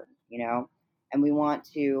super important. And we want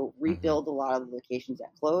to Mhm. rebuild a lot of the locations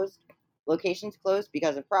that closed. Locations closed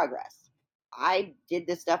because of progress. I did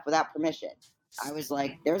this stuff without permission. I was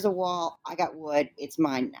like, there's a wall, I got wood, it's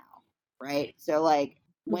mine now. Right? So like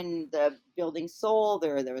Mm. when the building sold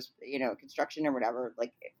or there was construction or whatever,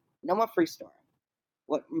 like no more free store.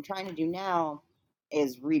 What I'm trying to do now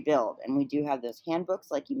is rebuild, and we do have those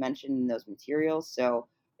handbooks, like you mentioned, in those materials. So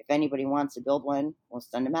if anybody wants to build one, we'll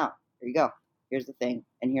send them out. Here you go. Here's the thing,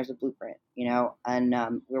 and here's a blueprint.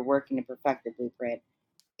 And we're working to perfect the blueprint.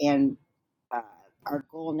 And uh, our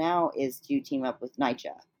goal now is to team up with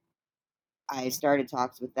NYCHA. I started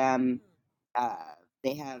talks with them.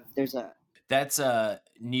 They have there's a That's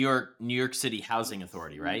New York City Housing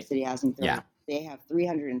Authority, New York right? City Housing Authority. Yeah. They have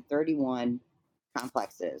 331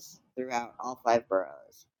 complexes throughout all 5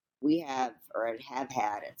 boroughs. We have, or have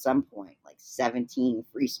had at some point, like 17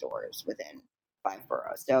 free stores within 5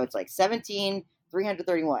 boroughs. So it's like 17,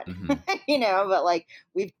 331, but like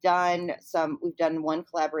we've done one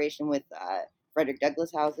collaboration with Frederick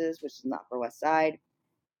Douglass Houses, which is not for West Side.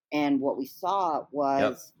 And what we saw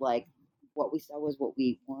was what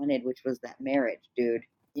we wanted, which was that marriage, dude.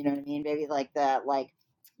 You know what I mean, baby? Like the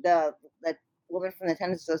woman from the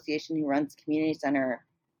tennis association who runs the community center.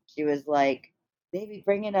 She was like, "They be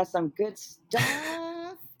bringing us some good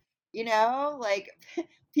stuff," like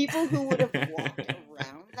people who would have walked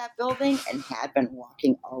around that building and had been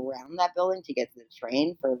walking around that building to get to the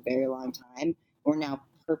train for a very long time. We're now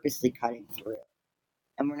purposely cutting through,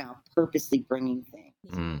 and we're now purposely bringing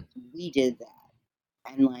things. We did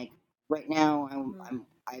that, and like right now,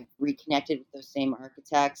 I've reconnected with those same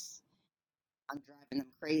architects. I'm driving them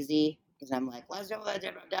crazy because I'm like, let's go,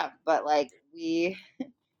 but like we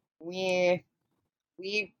we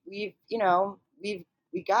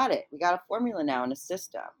got it. We got a formula now and a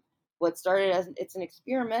system. What started as it's an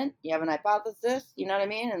experiment. You have an hypothesis, you know what I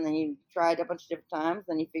mean, and then you try it a bunch of different times,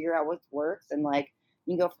 then you figure out what works, and like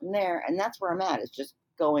you go from there. And that's where I'm at. Is just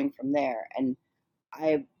going from there. And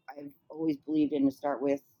I've always believed in to start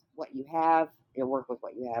with what you have, work with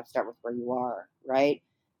what you have, start with where you are, right?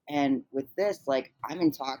 And with this, like I'm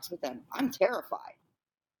in talks with them. I'm terrified.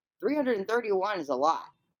 331 is a lot.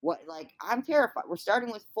 What, like, I'm terrified. We're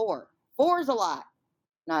starting with 4. 4 is a lot.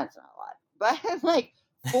 No, it's not a lot. But like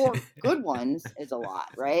 4 good ones is a lot,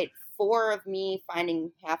 right? 4 of me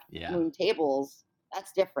finding half moon tables,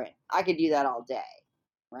 that's different. I could do that all day,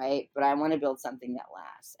 right? But I want to build something that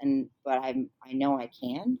lasts. But I know I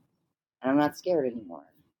can, and I'm not scared anymore.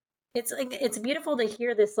 It's like it's beautiful to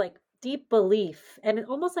hear this like deep belief and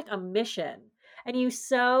almost like a mission. And you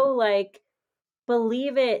so like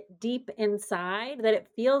believe it deep inside that it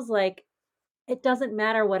feels like it doesn't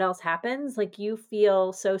matter what else happens. Like you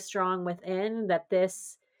feel so strong within that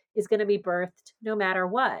this is going to be birthed no matter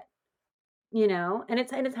what, and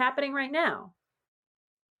it's happening right now,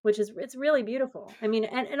 which is it's really beautiful. I mean,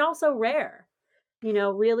 and also rare,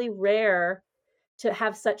 really rare to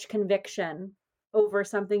have such conviction over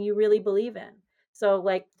something you really believe in. So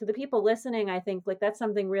like to the people listening, I think like that's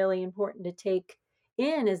something really important to take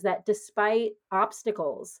in is that despite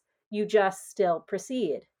obstacles, you just still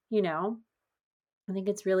proceed. I think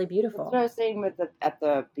it's really That's what beautiful. I was saying at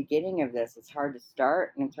the beginning of this. It's hard to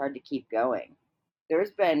start and it's hard to keep going.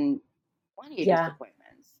 There's been plenty of Yeah,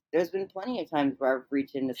 disappointments. There's been plenty of times where I've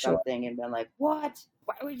reached into sure. something and been like, "What?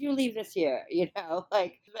 Why would you leave this here?"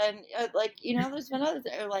 Like then, there's been other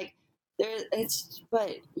like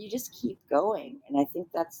but you just keep going, and I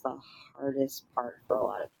think that's the hardest part for a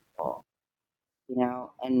lot of people,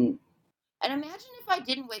 and imagine if I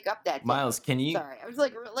didn't wake up that day. Myles, can you? Sorry, I was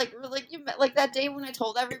like that day when I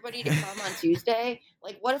told everybody to come on Tuesday.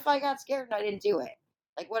 Like, what if I got scared and I didn't do it?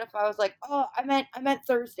 Like, what if I was like, oh, I meant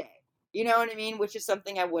Thursday. You know what I mean? Which is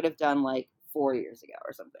something I would have done like 4 years ago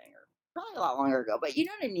or something, or probably a lot longer ago. But you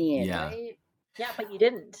know what I mean, Yeah. right? Yeah, but you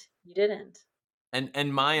didn't. You didn't.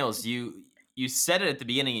 And Myles, you said it at the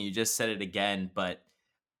beginning and you just said it again, but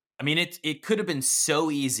I mean it could have been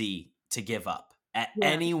so easy to give up at Yeah,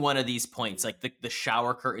 any one of these points. Like the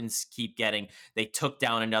shower curtains keep getting, they took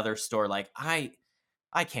down another store. Like I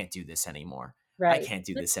can't do this anymore. I right. can't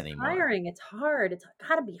do It's this anymore. tiring. It's hard. It's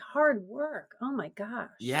got to be hard work. Oh my gosh.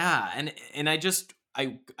 Yeah, and I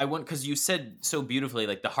want, because you said so beautifully,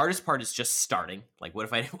 like the hardest part is just starting. Like, what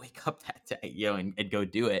if I didn't wake up that day, and go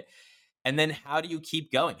do it? And then how do you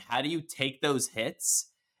keep going? How do you take those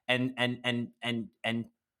hits and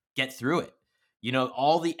get through it?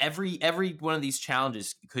 All the every one of these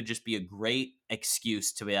challenges could just be a great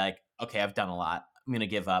excuse to be like, okay, I've done a lot. I'm gonna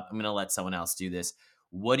give up. I'm gonna let someone else do this.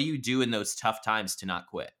 What do you do in those tough times to not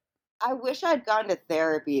quit? I wish I'd gone to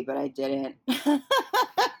therapy, but I didn't. I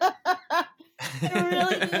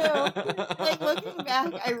really do. Like looking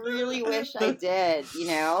back, I really wish I did,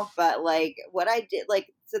 But like what I did,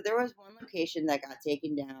 like so there was one location that got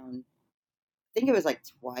taken down. I think it was like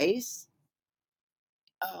twice.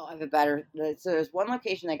 Oh, I have a better. So there's one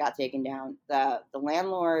location that got taken down. The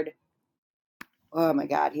landlord. Oh my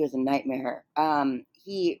god, he was a nightmare.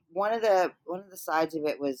 He one of the sides of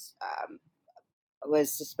it was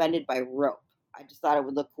suspended by rope. I just thought it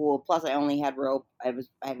would look cool. Plus, I only had rope. I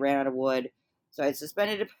ran out of wood, so I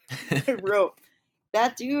suspended it by rope.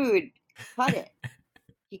 That dude cut it.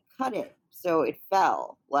 He cut it, so it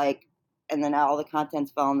fell. And then all the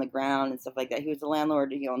contents fell on the ground and stuff like that. He was the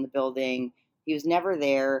landlord. He owned the building. He was never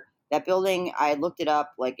there. That building, I looked it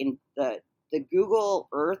up like in the Google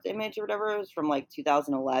Earth image or whatever. It was from like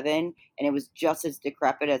 2011, and it was just as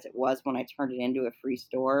decrepit as it was when I turned it into a free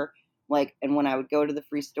store. Like, and when I would go to the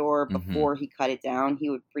free store Mm-hmm. before he cut it down, he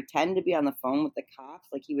would pretend to be on the phone with the cops.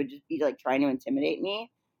 Like, he would just be like trying to intimidate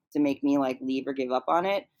me to make me like leave or give up on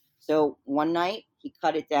it. So one night he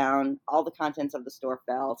cut it down. All the contents of the store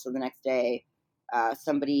fell. So the next day,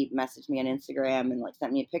 somebody messaged me on Instagram and like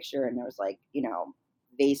sent me a picture, and there was like,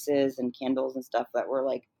 vases and candles and stuff that were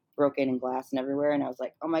like broken and glass and everywhere. And I was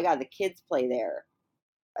like, oh my god, the kids play there.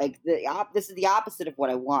 Like this is the opposite of what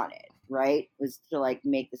I wanted, right? Was to like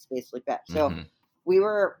make the space look better. So Mm-hmm. we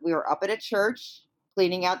were up at a church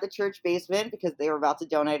cleaning out the church basement because they were about to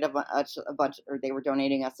donate a bunch, or they were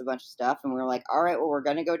donating us a bunch of stuff, and we were like, all right, well, we're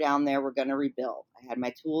gonna go down there, we're gonna rebuild. I had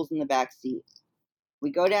my tools in the back seat.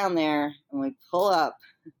 We go down there and we pull up.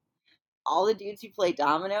 All the dudes who play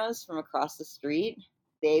dominoes from across the street,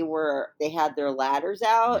 they had their ladders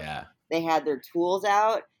out, Yeah. they had their tools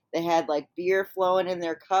out, they had like beer flowing in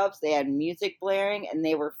their cups, they had music blaring, and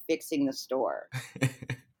they were fixing the store.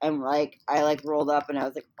 And like I like rolled up and I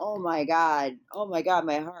was like, oh my god,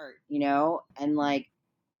 my heart, and like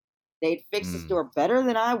they'd fix the Mm. store better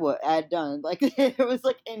than I would had done. Like it was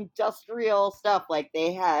like industrial stuff like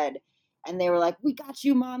they had, and they were like, we got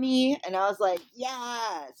you, mommy, and I was like,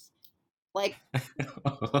 yes. Like,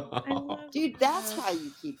 I love dude, that's that. how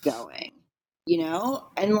you keep going,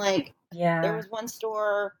 And like, there Yeah. was one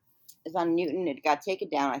store is on Newton. It got taken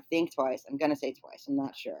down, I think, twice. I'm gonna say twice. I'm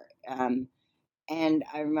not sure. And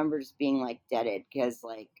I remember just being like deaded because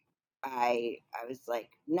like I was like,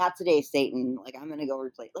 not today, Satan. Like I'm gonna go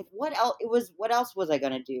replace. Like what else? It was what else was I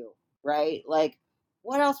gonna do? Right? Like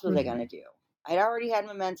what else was I Mhm. gonna do? I'd already had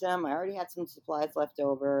momentum. I already had some supplies left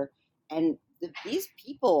over, and these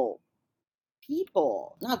people,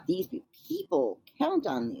 not these people count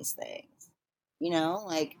on these things.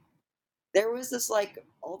 Like there was this like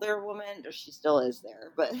older woman, or she still is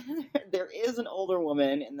there, but there is an older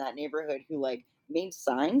woman in that neighborhood who like made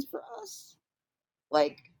signs for us,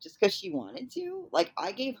 like just because she wanted to. Like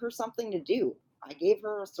I gave her something to do. I gave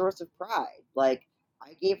her a source of pride. Like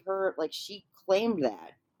I gave her like she claimed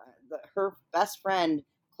that. Her best friend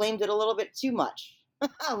claimed it a little bit too much.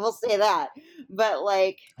 We'll say that, but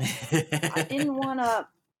like I didn't want to.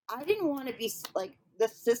 I didn't want to be like the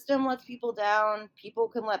system lets people down. People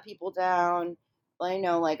can let people down. I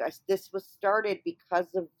know, like this was started because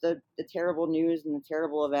of the terrible news and the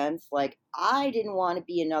terrible events. Like I didn't want to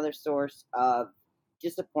be another source of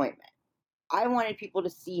disappointment. I wanted people to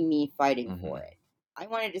see me fighting for Mm-hmm. it. I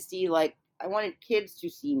wanted to see like I wanted kids to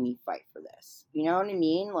see me fight for this. You know what I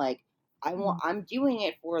mean? Like Mm. I'm doing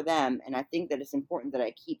it for them, and I think that it's important that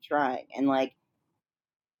I keep trying. And like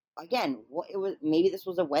again, what it was, maybe this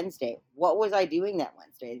was a Wednesday. What was I doing that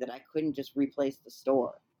Wednesday that I couldn't just replace the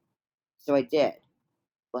store? So I did.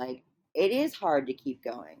 Like it is hard to keep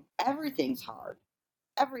going. Everything's hard.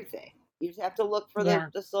 Everything. You just have to look for Yeah.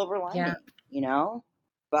 the silver Yeah. lining.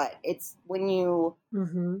 But it's when you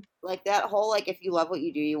Mhm. like that whole like if you love what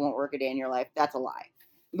you do, you won't work a day in your life. That's a lie.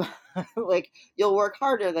 Like you'll work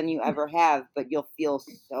harder than you ever have, but you'll feel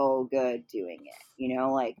so good doing it.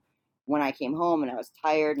 Like when I came home and I was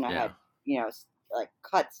tired and I Yeah. had like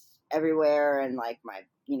cuts everywhere and like my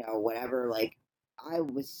whatever. Like I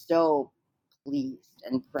was so pleased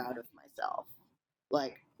and proud of myself.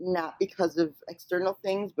 Like not because of external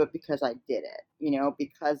things, but because I did it.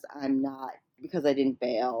 Because I didn't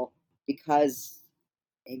bail, because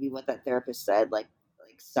maybe what that therapist said like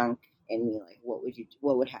sunk in me, like what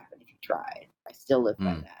would happen if you tried. I still live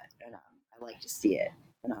by Mm. that, and I like to see it,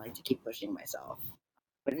 and I like to keep pushing myself.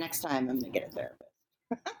 But next time I'm gonna get a therapist.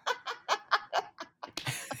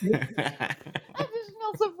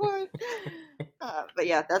 Additional support. But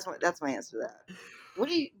yeah, that's my answer to that. What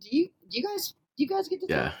do you guys get to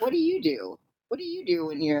Yeah. talk? What do you do? What do you do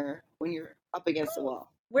when you're up against the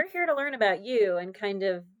wall? We're here to learn about you and kind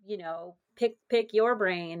of, pick your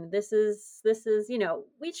brain. This is,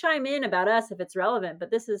 we chime in about us if it's relevant, but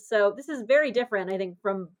this is very different, I think,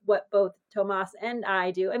 from what both Tomas and I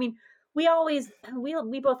do. I mean, we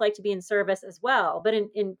both like to be in service as well, but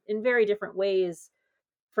in very different ways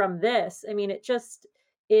from this. I mean, it just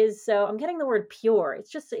is so I'm getting the word pure. It's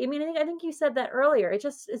just I mean, I think you said that earlier. It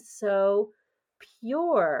just is so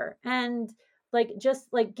pure and like just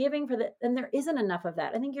like giving for the and there isn't enough of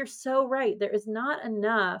that. I think you're so right. There is not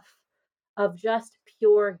enough of just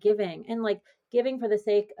pure giving. And like giving for the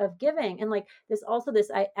sake of giving. And like this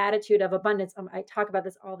attitude of abundance. I talk about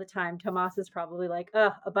this all the time. Tomas is probably like,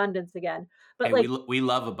 abundance again. But Hey, like, we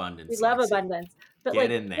love we abundance, love Lexi. abundance, but Get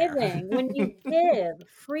like in there. giving, when you give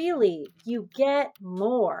freely, you get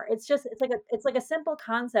more. It's like a simple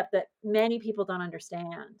concept that many people don't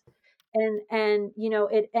understand. And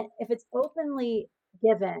if it's openly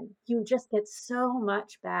given, you just get so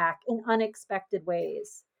much back in unexpected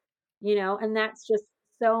ways, and that's just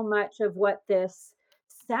so much of what this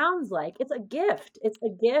sounds like. It's a gift. It's a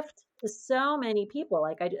gift to so many people.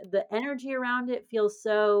 Like the energy around it feels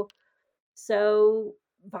so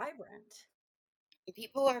vibrant.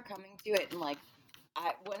 People are coming to it, and like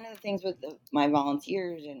one of the things with my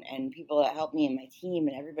volunteers and people that help me and my team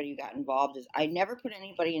and everybody who got involved is I never put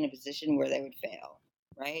anybody in a position where they would fail,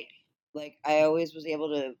 right? Like I always was able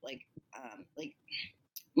to like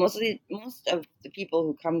most of the people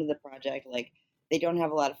who come to the project, like they don't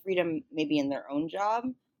have a lot of freedom maybe in their own job.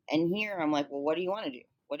 And here I'm like, well, what do you want to do?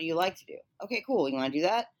 What do you like to do? Okay, cool. You want to do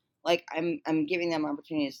that? Like I'm giving them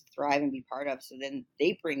opportunities to thrive and be part of. So then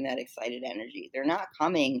they bring that excited energy. They're not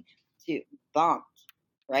coming to bump,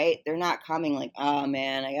 right? They're not coming like, oh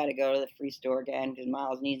man, I got to go to the free store again because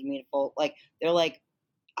Myles needs me to fold. Like they're like,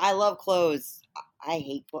 I love clothes. I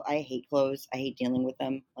hate clothes. I hate dealing with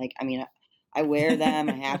them. Like I mean, I wear them.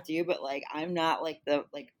 I have to, but like I'm not like the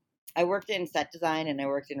like. I worked in set design and I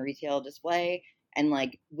worked in retail display, and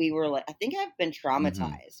like we were like, I think I've been Mhm.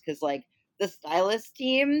 traumatized because like the stylist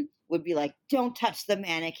team would be like, "Don't touch the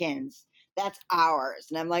mannequins. That's ours,"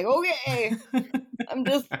 and I'm like, "Okay, I'm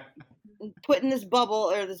just putting this bubble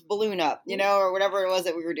or this balloon up, or whatever it was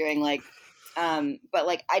that we were doing." Like, but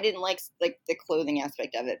like I didn't like the clothing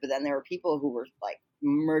aspect of it. But then there were people who were like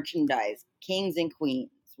merchandise kings and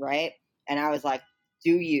queens, right? And I was like,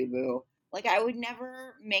 "Do you, boo?" Like I would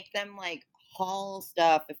never make them like haul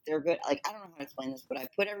stuff if they're good. Like I don't know how to explain this, but I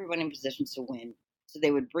put everyone in positions to win, so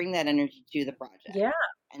they would bring that energy to the project. Yeah.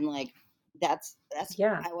 And like that's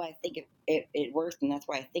Yeah. why I think it works, and that's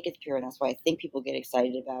why I think it's pure, and that's why I think people get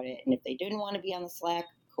excited about it. And if they didn't want to be on the Slack,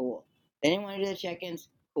 cool. They didn't want to do the check-ins,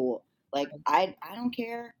 cool. Like I don't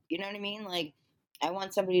care. You know what I mean? Like I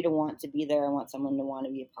want somebody to want to be there. I want someone to want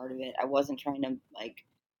to be a part of it. I wasn't trying to like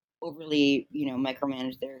overly,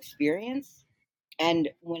 micromanage their experience. And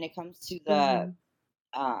when it comes to the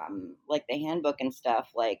Mhm. like the handbook and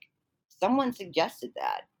stuff, like someone suggested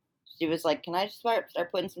that. She was like, "Can I just start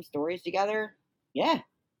putting some stories together?" Yeah.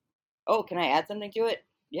 "Oh, can I add something to it?"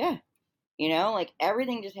 Yeah. Like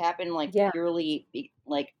everything just happened like Yeah. purely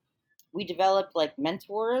like we developed like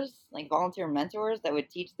mentors, like volunteer mentors that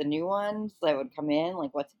would teach the new ones that would come in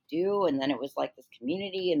like what to do, and then it was like this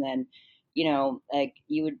community, and then like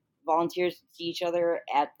you would volunteers see each other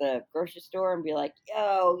at the grocery store and be like,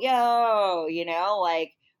 "Yo, yo,"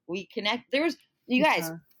 like we connect. You guys,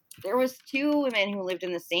 Uh-huh. there was two women who lived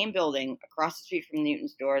in the same building across the street from the Newton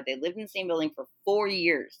store. They lived in the same building for 4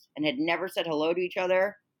 years and had never said hello to each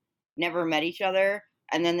other, never met each other,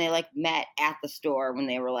 and then they like met at the store when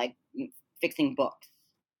they were like fixing books.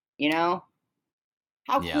 You know?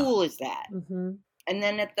 How Yeah. cool is that? Mhm. And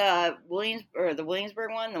then at the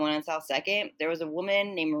Williamsburg one, the one on South Second, there was a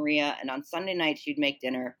woman named Maria, and on Sunday night she'd make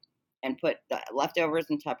dinner and put the leftovers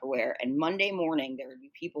in Tupperware. And Monday morning there would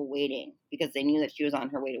be people waiting because they knew that she was on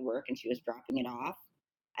her way to work and she was dropping it off.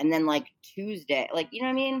 And then like Tuesday, like you know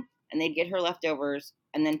what I mean? And they'd get her leftovers,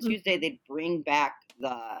 and then Tuesday Mhm. they'd bring back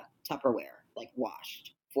the Tupperware like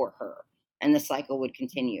washed for her, and the cycle would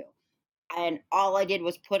continue. And all I did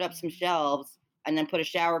was put up some shelves and then put a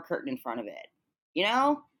shower curtain in front of it. You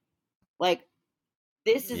know? Like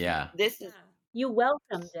Yeah. this Yeah. is You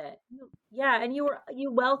welcomed it. Yeah, and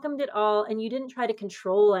you welcomed it all, and you didn't try to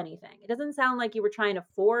control anything. It doesn't sound like you were trying to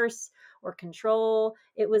force or control.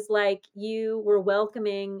 It was like you were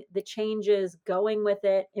welcoming the changes, going with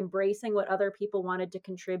it, embracing what other people wanted to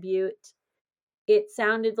contribute. It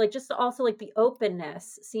sounded like just also like the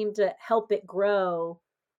openness seemed to help it grow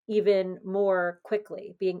even more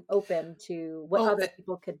quickly, being open to what Oh, other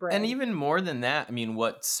people could and bring. even more than that, I mean,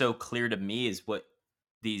 what's so clear to me is what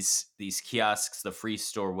these kiosks, the free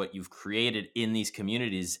store, what you've created in these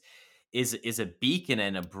communities is a beacon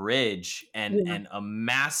and a bridge Yeah. and a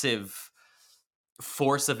massive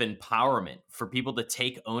force of empowerment for people to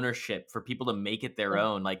take ownership, for people to make it their Yeah.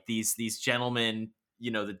 own. Like these gentlemen,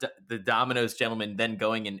 the Domino's gentlemen, then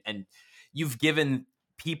going and you've given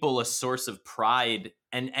people a source of pride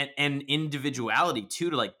and individuality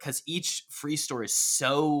too, to like, because each free store is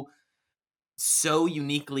so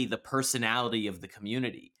uniquely the personality of the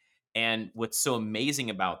community. And what's so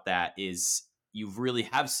amazing about that is you really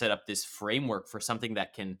have set up this framework for something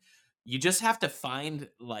that can, you just have to find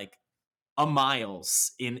like a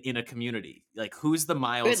Myles in a community. Like, who's the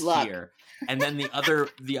Myles Good luck. here? And then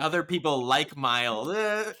the other people like Myles,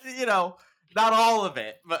 not all of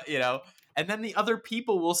it, but and then the other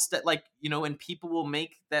people will and people will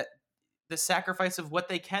make the sacrifice of what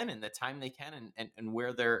they can and the time they can and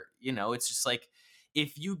where they're, it's just like,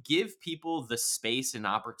 if you give people the space and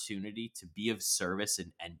opportunity to be of service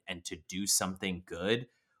and to do something good,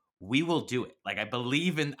 we will do it. Like, I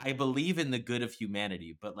believe in the good of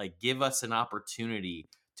humanity, but like, give us an opportunity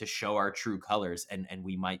to show our true colors, and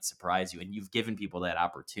we might surprise you. And you've given people that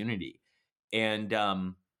opportunity. And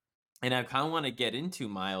I kind of want to get into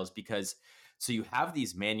Myles, because so you have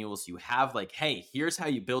these manuals, you have like, hey, here's how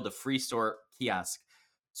you build a free store kiosk.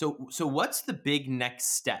 So what's the big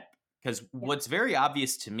next step? Because what's very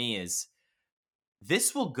obvious to me is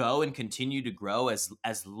this will go and continue to grow as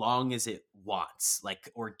long as it wants,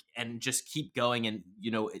 and just keep going, and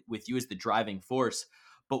with you as the driving force.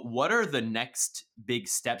 But what are the next big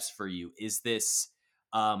steps for you? Is this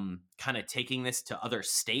kind of taking this to other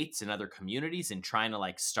states and other communities and trying to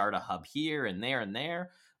like start a hub here and there and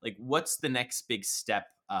there? Like, what's the next big step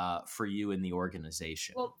for you in the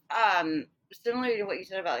organization? Well, similar to what you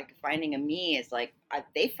said about like finding a me is like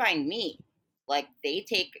they find me. Like they've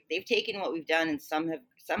taken what we've done, and some have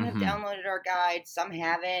downloaded our guide, some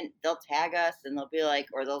haven't. They'll tag us and they'll be like,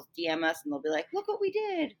 or they'll DM us and they'll be like, look what we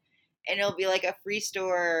did, and it'll be like a free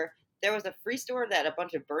store. There was a free store that a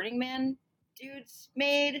bunch of Burning Man dudes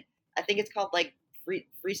made. I think it's called like free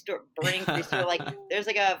store burning free store. Like there's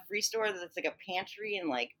like a free store that's like a pantry in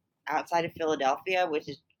like outside of Philadelphia, which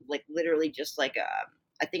is like literally just like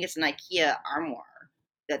I think it's an IKEA armoire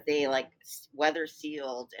that they like weather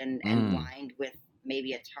sealed and lined with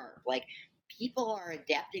maybe a tarp. Like people are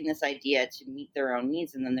adapting this idea to meet their own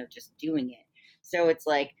needs, and then they're just doing it. So it's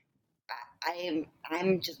like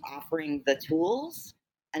I'm just offering the tools,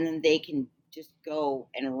 and then they can just go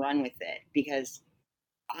and run with it, because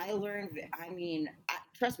I learned. I mean,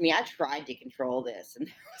 trust me, I tried to control this, and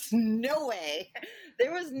there was no way.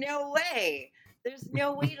 There was no way. There's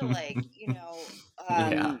no way to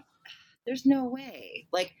Yeah. there's no way.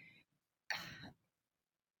 Like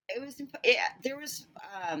it was. There was.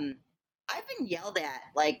 I've been yelled at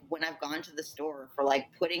like when I've gone to the store for like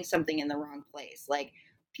putting something in the wrong place. Like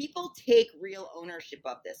people take real ownership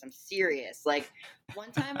of this. I'm serious. Like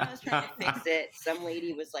one time when I was trying to fix it, some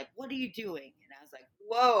lady was like, "What are you doing?" And I was like,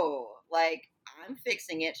 "Whoa, like I'm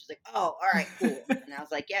fixing it." She's like, "Oh, all right, cool." And I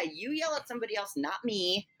was like, "Yeah, you yell at somebody else, not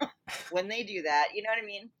me, when they do that." You know what I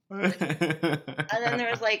mean? And then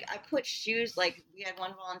there was like, I put shoes, like we had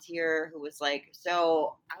one volunteer who was like,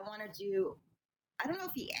 so I want to do, I don't know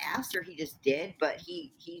if he asked or he just did, but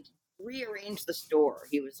he rearranged the store.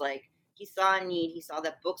 He was like, he saw a need. He saw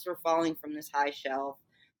that books were falling from this high shelf.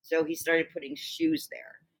 So he started putting shoes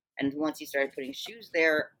there. And once he started putting shoes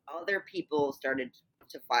there, other people started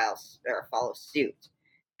to follow suit.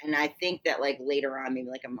 And I think that like later on, maybe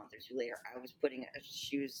like a month or two later, I was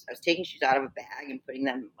taking shoes out of a bag and putting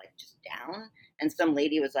them like just down. And some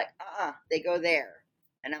lady was like, they go there.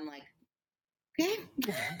 And I'm like, okay,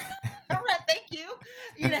 all right, thank you.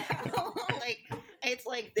 You know, like it's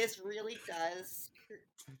like this really does.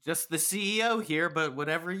 Just the CEO here, but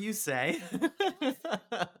whatever you say.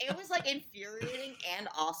 It was like infuriating and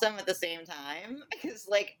awesome at the same time, because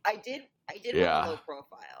like I did want Yeah. a low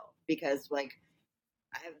profile, because like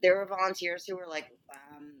there were volunteers who were like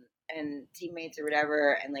and teammates or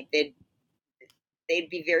whatever, and like they'd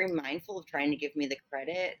be very mindful of trying to give me the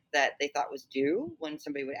credit that they thought was due when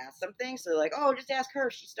somebody would ask something. So they're like, "Oh, just ask her,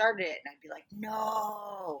 she started it." And I'd be like,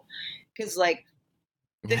 "No," because like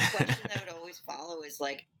the question that would always follow is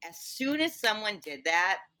like, as soon as someone did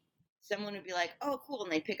that, someone would be like, "Oh, cool,"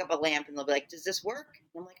 and they pick up a lamp and they'll be like, "Does this work?"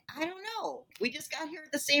 And I'm like, "I don't know. We just got here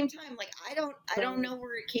at the same time. Like, I don't know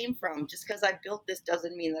where it came from. Just because I built this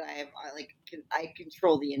doesn't mean that I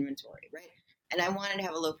control the inventory, right?" And I wanted to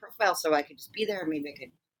have a low profile so I could just be there. Maybe I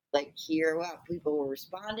could like hear what people were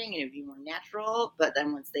responding, and it'd be more natural. But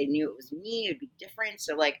then once they knew it was me, it'd be different.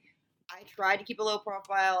 So like, I tried to keep a low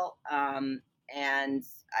profile, and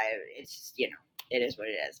it's just it is what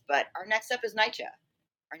it is. But our next step is NYCHA.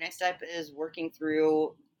 Our next step is working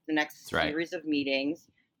through the next series of meetings,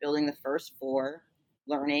 building the first 4,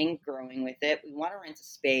 learning, growing with it. We want to rent a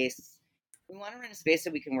space. We want to rent a space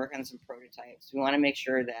so we can work on some prototypes. We want to make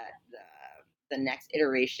sure that the next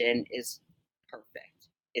iteration is perfect.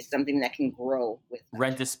 It's something that can grow with NYCHA.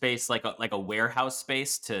 Rent a space like a warehouse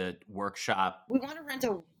space to workshop. We want to rent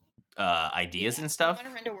ideas and stuff. We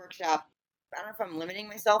want to rent a workshop. I don't know if I'm limiting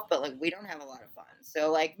myself, but like we don't have a lot of fun.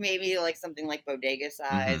 So like maybe like something like bodega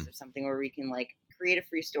size or something where we can like create a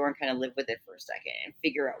free store and kind of live with it for a second and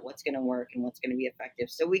figure out what's going to work and what's going to be effective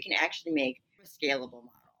so we can actually make a scalable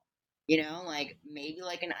model. Like maybe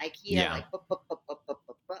like an IKEA, Yeah. like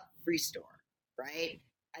free store, right?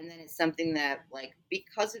 And then it's something that, like,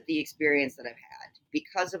 because of the experience that I've had,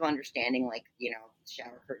 because of understanding, like,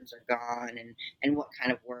 shower curtains are gone and what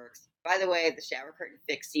kind of works. By the way, the shower curtain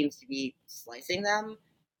fix seems to be slicing them,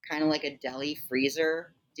 kind of like a deli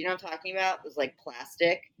freezer. Do you know what I'm talking about? Those like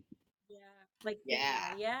plastic. Yeah. Like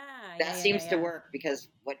Yeah, yeah, that yeah, yeah, seems to yeah. work because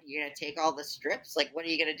what you're gonna take all the strips? Like, what are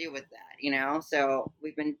you gonna do with that? So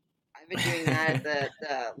I've been doing that at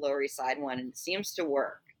the Lower East Side one, and it seems to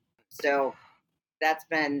work. So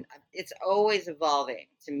it's always evolving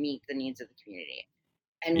to meet the needs of the community.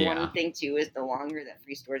 And one Yeah. thing too is the longer that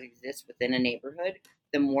free stores exist within a neighborhood,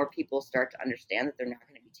 the more people start to understand that they're not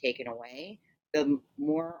going to be taken away. The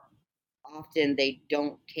more often they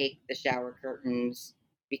don't take the shower curtains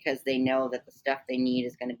because they know that the stuff they need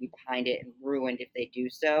is going to be behind it and ruined if they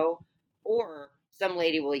do so, or some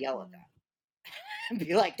lady will yell at them and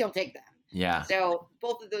be like, "Don't take them." Yeah. So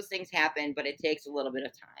both of those things happen, but it takes a little bit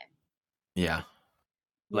of time. Yeah.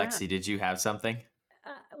 Yeah. Lexi, did you have something?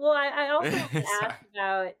 Well, I also want to Sorry. ask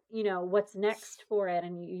about, what's next for it,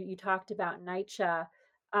 and you talked about NYCHA.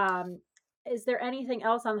 Um, is there anything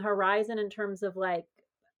else on the horizon in terms of like,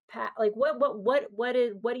 like what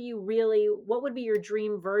do you really, what would be your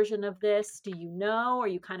dream version of this? Do you know? Are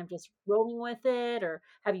you kind of just rolling with it, or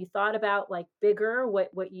have you thought about like bigger,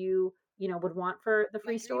 what you would want for the My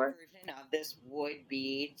free dream store? version of this would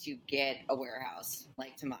be to get a warehouse,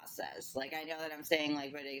 like Tomas says. Like, I know that I'm saying,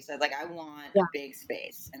 like what he said, like, I want a Yeah. big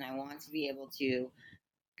space and I want to be able to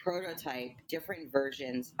prototype different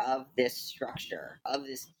versions of this structure, of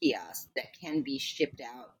this kiosk that can be shipped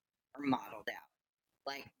out or modeled out.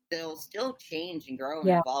 Like, they'll still change and grow and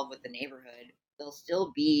Yeah. evolve with the neighborhood. They'll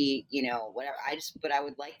still be, whatever. But I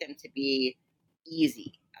would like them to be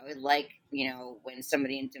easy. I would like, when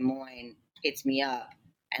somebody in Des Moines hits me up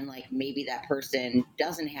and like maybe that person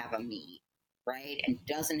doesn't have a meet, right? And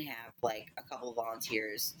doesn't have like a couple of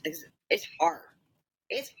volunteers. It's hard.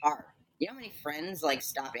 It's hard. You know how many friends like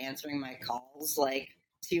stop answering my calls like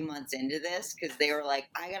 2 months into this because they were like,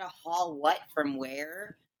 I gotta haul what from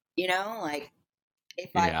where? Like, if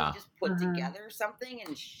I can Yeah. just put Uh-huh. together something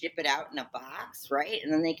and ship it out in a box, right?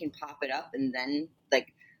 And then they can pop it up, and then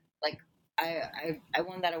like I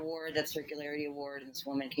won that award, that circularity award, and this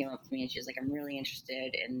woman came up to me and she was like, I'm really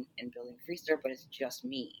interested in building a free store, but it's just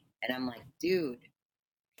me. And I'm like, dude,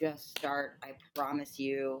 just start. I promise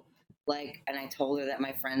you. Like, and I told her that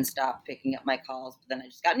my friends stopped picking up my calls, but then I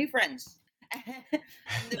just got new friends.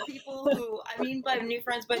 And the people who, I mean, by new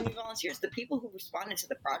friends, by new volunteers, the people who responded to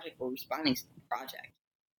the project were responding to the project.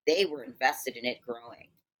 They were invested in it growing.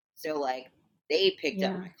 So, like, they picked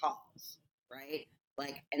up Yeah. my calls, right?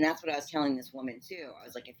 Like, and that's what I was telling this woman too. I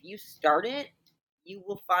was like, if you start it, you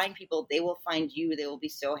will find people, they will find you, they will be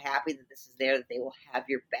so happy that this is there, that they will have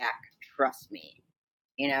your back. Trust me.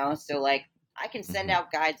 So like, I can send Mhm.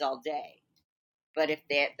 out guides all day, but if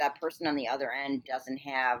that person on the other end doesn't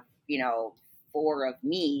have, four of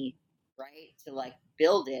me, right, to like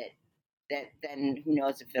build it, that then who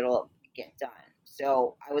knows if it'll get done.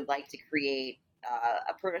 So I would like to create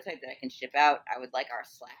a prototype that I can ship out. I would like our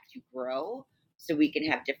Slack to grow so we can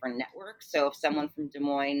have different networks. So if someone from Des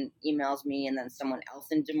Moines emails me and then someone else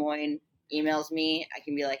in Des Moines emails me, I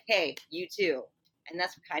can be like, hey, you too. And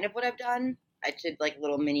that's kind of what I've done. I did like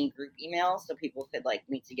little mini group emails so people could like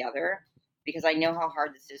meet together because I know how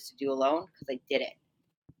hard this is to do alone because I did it.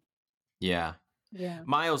 Yeah. Yeah.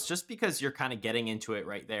 Myles, just because you're kind of getting into it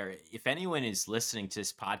right there, if anyone is listening to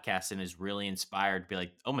this podcast and is really inspired, be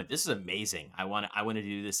like, "Oh my, this is amazing! I want to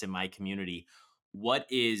do this in my community." What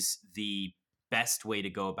is the best way to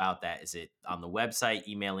go about that? Is it on the website,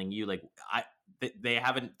 emailing you? Like, they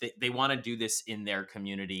haven't they want to do this in their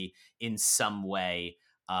community in some way.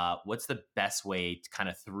 What's the best way to kind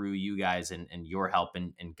of through you guys and your help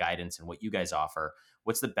and guidance and what you guys offer?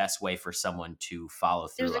 What's the best way for someone to follow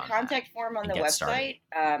There's through a on that contact form on and the get started?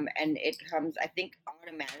 website, and it comes, I think,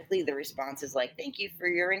 automatically. The response is like, "Thank you for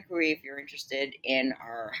your inquiry. If you're interested in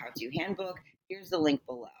our how-to handbook, here's the link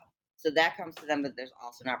below." So that comes to them, but there's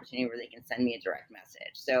also an opportunity where they can send me a direct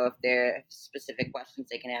message. So if there are specific questions,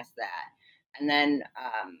 they can ask that. And then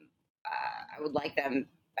I would like them.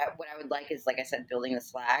 What I would like is, like I said, building the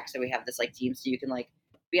Slack. So we have this like team, so you can like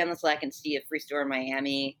be on the Slack and see a free store in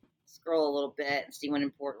Miami, scroll a little bit and see one in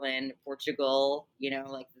Portland, Portugal,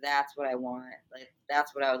 like that's what I want. Like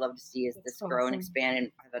that's what I would love to see is That's this grow and awesome. expand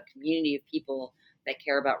and have a community of people that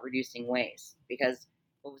care about reducing waste. Because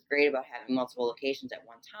what was great about having multiple locations at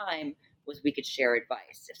one time was we could share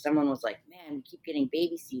advice. If someone was like, man, we keep getting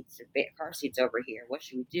baby seats or car seats over here, what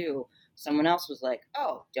should we do? Someone else was like,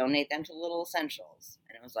 oh, donate them to Little Essentials.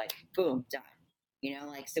 And it was like, boom, done.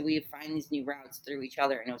 Like, so we find these new routes through each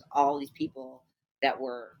other. And it was all these people that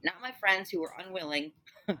were not my friends, who were unwilling.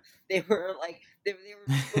 They were like, they were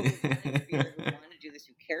people who wanted to be here, who wanted to do this,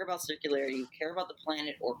 who care about circularity, who care about the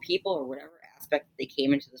planet or people or whatever aspect they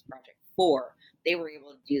came into this project for. They were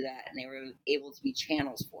able to do that, and they were able to be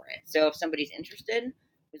channels for it. So if somebody's interested,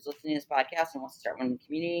 who's listening to this podcast and wants to start one in the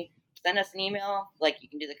community, send us an email. Like, you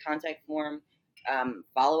can do the contact form.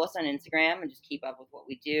 Follow us on Instagram and just keep up with what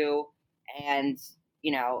we do. And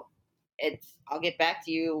I'll get back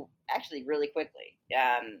to you actually really quickly.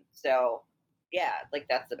 So yeah, like,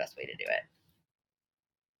 that's the best way to do it.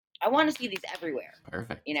 I want to see these everywhere.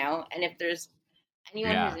 Perfect. And if there's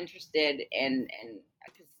anyone who's interested in,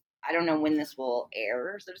 because I don't know when this will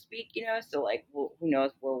air, so to speak, so like, who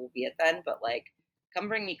knows where we'll be at then, but like, come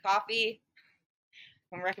bring me coffee,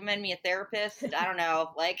 come recommend me a therapist. I don't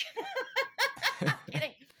know, like,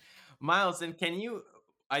 kidding. Myles, and can you,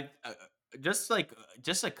 just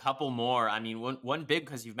a couple more. I mean, one big,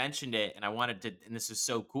 because you mentioned it, and I wanted to, and this is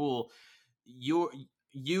so cool. You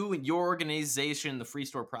and your organization, the Free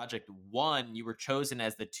Store Project, you were chosen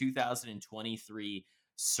as the 2023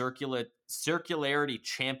 Circularity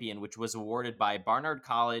Champion, which was awarded by Barnard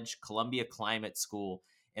College, Columbia Climate School,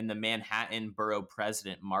 and the Manhattan Borough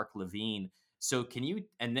President, Mark Levine. So can you,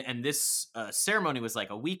 and this ceremony was like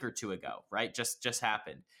a week or two ago, right? Just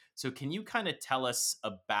happened. So can you kind of tell us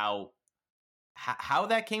about how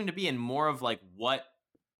that came to be, and more of like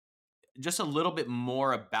just a little bit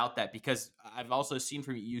more about that? Because I've also seen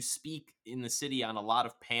from you speak in the city on a lot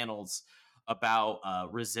of panels about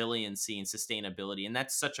resiliency and sustainability, and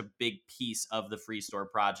that's such a big piece of the Free Store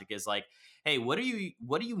Project, is like, hey, what are you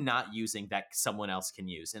not using that someone else can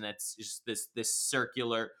use? And that's just this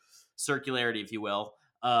circularity, if you will,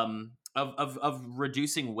 of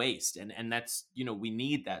reducing waste, and that's, we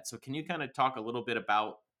need that. So can you kind of talk a little bit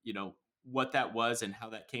about what that was and how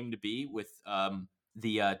that came to be with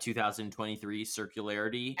the 2023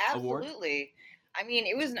 Circularity Award? Absolutely. I mean,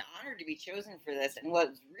 it was an honor to be chosen for this. And what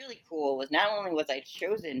was really cool was not only was I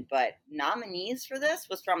chosen, but nominees for this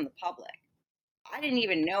was from the public. I didn't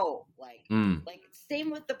even know, like,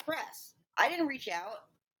 same with the press. I didn't reach out.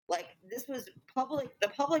 Like, this was public. The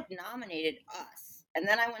public nominated us. And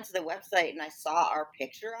then I went to the website and I saw our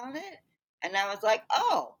picture on it. And I was like,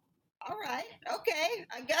 oh, all right. Okay.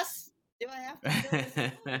 I guess, do I have to fill this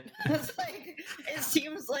out? It's like, it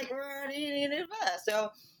seems like we're already in it. So,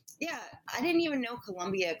 yeah, I didn't even know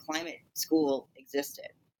Columbia Climate School existed.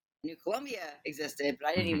 I knew Columbia existed, but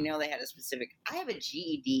I didn't even know they had a specific. I have a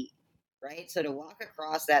GED, right? So to walk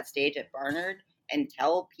across that stage at Barnard and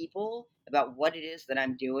tell people about what it is that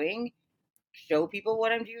I'm doing, show people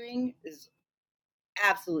what I'm doing, is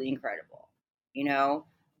absolutely incredible.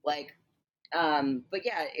 Like, but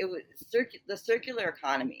yeah, it was the circular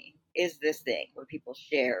economy is this thing where people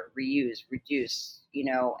share, reuse, reduce,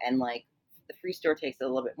 and like, the Free Store takes it a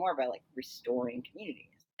little bit more by like restoring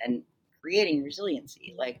communities and creating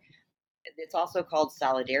resiliency. Like, it's also called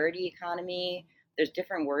solidarity economy. There's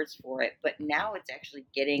different words for it, but now it's actually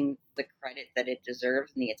getting the credit that it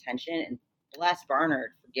deserves and the attention. And bless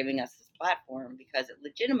Barnard for giving us this platform, because it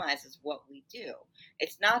legitimizes what we do.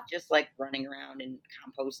 It's not just like running around and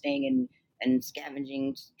composting and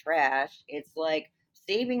scavenging trash. It's like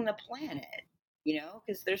saving the planet,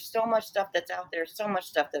 because there's so much stuff that's out there, so much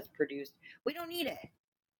stuff that's produced. We don't need it.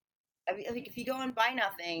 I mean, like, if you go and buy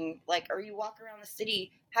nothing, like, or you walk around the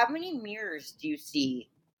city, how many mirrors do you see?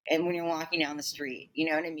 And when you're walking down the street, you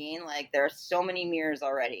know what I mean? Like, there are so many mirrors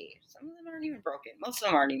already. Some of them aren't even broken. Most of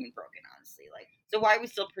them aren't even broken, honestly. Like, so why are we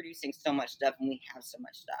still producing so much stuff when we have so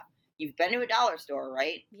much stuff? You've been to a dollar store,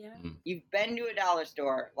 right? Yeah. You've been to a dollar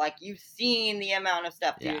store. Like, you've seen the amount of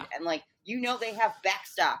stuff, dude. Yeah. And like, they have back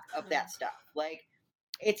stock of that stuff. Like,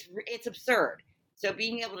 it's absurd. So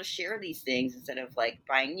being able to share these things instead of like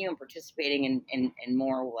buying new and participating in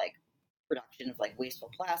more like production of like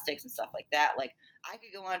wasteful plastics and stuff like that. Like, I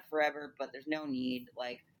could go on forever, but there's no need.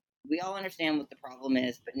 Like, we all understand what the problem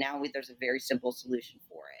is, but now there's a very simple solution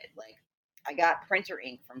for it. Like, I got printer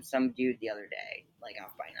ink from some dude the other day, like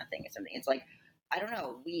off Buy Nothing or something. It's like, I don't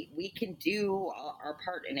know. We can do our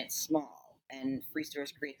part, and it's small. And free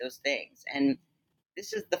stores create those things. And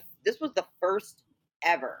this was the first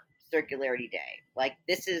ever Circularity Day. Like,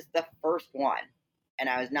 this is the first one, and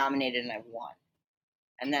I was nominated and I won.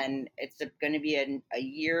 And then it's going to be a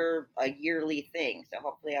yearly thing. So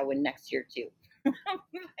hopefully I win next year too.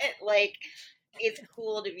 Like, it's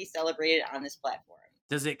cool to be celebrated on this platform.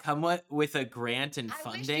 Does it come with a grant and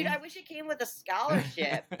funding? I wish it came with a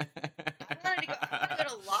scholarship. I wanted to go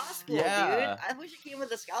to law school, dude. Yeah. I wish it came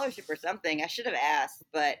with a scholarship or something. I should have asked,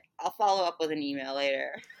 but I'll follow up with an email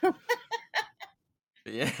later.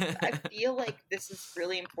 Yeah. I feel like this is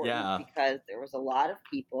really important Yeah. because there was a lot of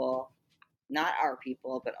people, not our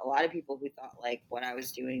people, but a lot of people who thought like what I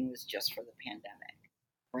was doing was just for the pandemic,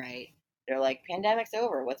 right? They're like, pandemic's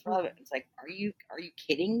over. What's wrong? It's like, are you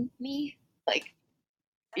kidding me? Like,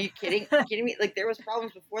 are you kidding me? Like, there was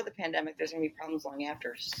problems before the pandemic. There's gonna be problems long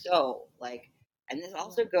after. So, like, and this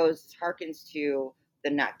also harkens to the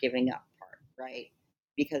not giving up part, right?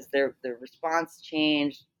 Because the response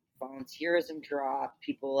changed, volunteerism dropped.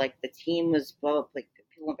 People like the team was like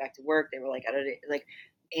people went back to work. They were like, I don't like,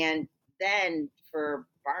 and then for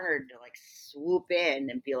Barnard to like swoop in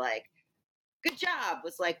and be like, good job,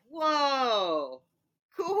 was like, whoa,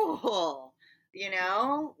 cool,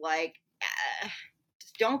 like.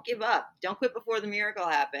 Just don't give up. Don't quit before the miracle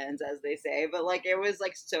happens, as they say. But like, it was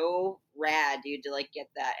like so rad, dude, to like get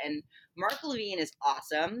that. And Mark Levine is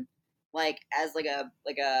awesome. Like as like a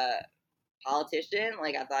politician,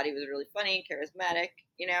 like I thought he was really funny, charismatic,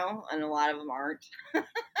 and a lot of them aren't. But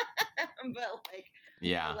like,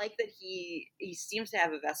 Yeah. I like that he seems to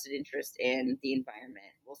have a vested interest in the environment.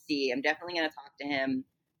 We'll see. I'm definitely going to talk to him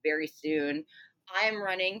very soon. I am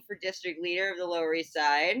running for district leader of the Lower East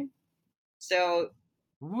Side. So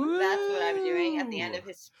Woo! that's what I'm doing at the end of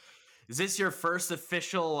his. Is this your first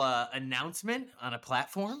official announcement on a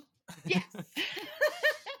platform? Yes.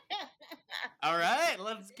 All right,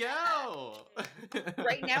 let's go.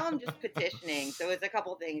 Right now, I'm just petitioning. So it's a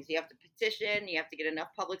couple things. You have to petition. You have to get enough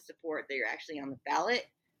public support that you're actually on the ballot.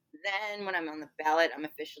 Then when I'm on the ballot, I'm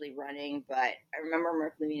officially running. But I remember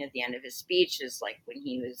Mark Levine at the end of his speech is like when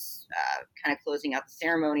he was kind of closing out the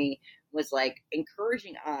ceremony was like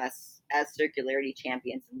encouraging us as circularity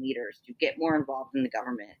champions and leaders to get more involved in the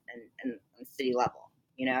government and on the city level,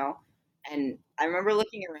 And I remember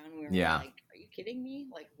looking around and we were like, are you kidding me?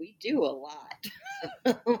 Like, we do a lot.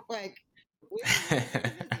 Like, we're really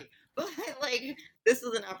busy. But like, this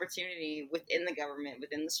is an opportunity within the government,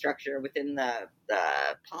 within the structure, within the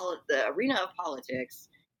arena of politics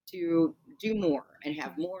to do more and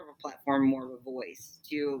have more of a platform, more of a voice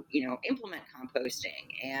to, implement composting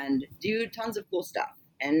and do tons of cool stuff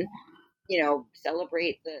and,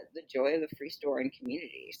 celebrate the joy of the free store and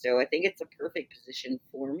community. So I think it's a perfect position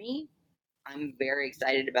for me. I'm very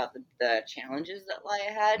excited about the challenges that lie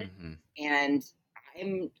ahead. Mm-hmm. And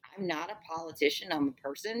I'm not a politician. I'm a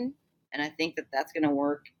person. And I think that that's going to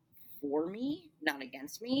work for me, not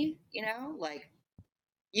against me, like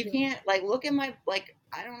you can't like look at my, like,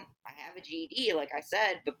 I have a GED, like I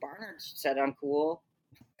said, but Barnard said I'm cool.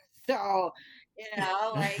 So,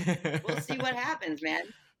 like we'll see what happens, man.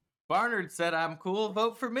 Barnard said I'm cool,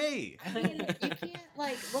 vote for me. I mean, you can't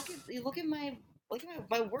like look at my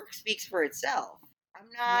work speaks for itself.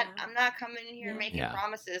 I'm not coming in here making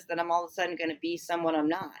promises that I'm all of a sudden going to be someone I'm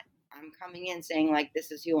not. I'm coming in saying like,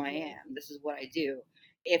 this is who I am. This is what I do.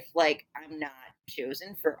 If like I'm not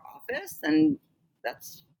chosen for office, then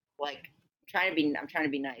that's like I'm trying to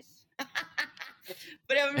be nice. But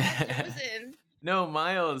if I'm not chosen. No,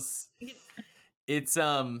 Myles. It's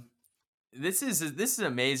this is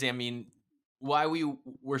amazing. I mean, why we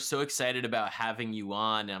were so excited about having you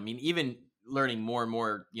on. I mean, even learning more and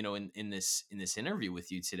more, in this interview with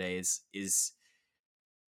you today is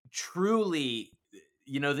truly,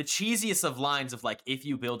 the cheesiest of lines of like, if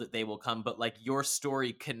you build it, they will come. But like, your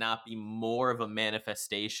story could not be more of a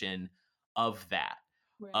manifestation of that.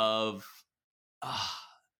 Right. Of,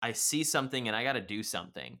 I see something and I got to do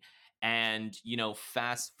something. And,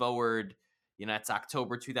 fast forward, it's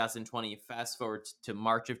October 2020, fast forward to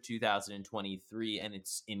March of 2023. And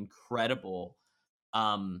it's incredible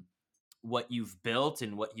what you've built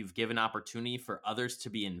and what you've given opportunity for others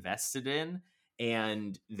to be invested in.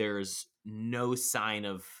 And there's no sign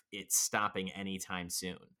of it stopping anytime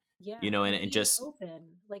soon. Yeah. And just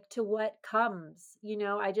open like to what comes,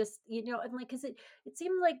 I just, and like, cause it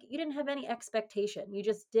seemed like you didn't have any expectation. You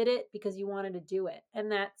just did it because you wanted to do it.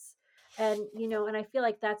 And and I feel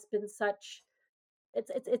like that's been such, I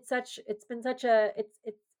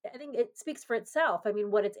think it speaks for itself. I mean,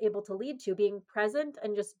 what it's able to lead to, being present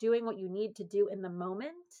and just doing what you need to do in the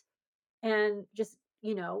moment and just,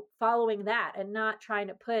 following that and not trying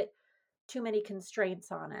to put too many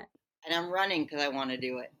constraints on it. And I'm running because I want to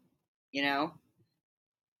do it.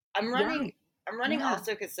 I'm running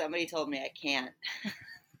also because somebody told me I can't.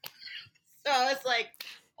 So I was like,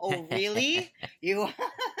 oh, really? You?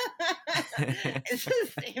 It's the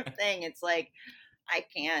same thing. It's like, I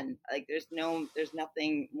can. Like, there's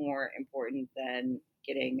nothing more important than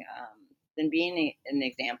than being an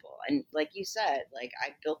example. And like you said, like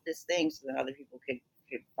I built this thing so that other people could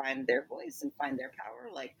find their voice and find their power.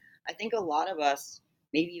 Like I think a lot of us,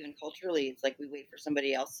 maybe even culturally, it's like we wait for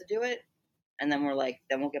somebody else to do it, and then we're like,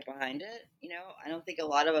 then we'll get behind it. I don't think a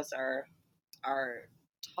lot of us are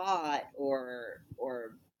taught or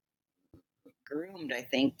groomed, I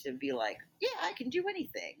think, to be like, yeah, I can do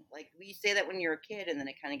anything. Like we say that when you're a kid, and then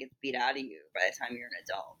it kind of gets beat out of you by the time you're an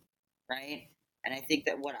adult, right? And I think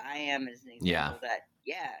that what I am is an example that,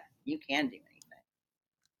 yeah, you can do anything.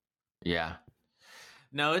 Yeah.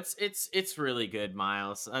 No, it's really good,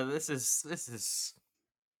 Myles. This is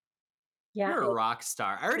Yeah, you're a rock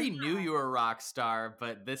star. I already knew you were a rock star,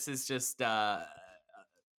 but this is just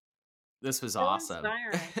this was so awesome.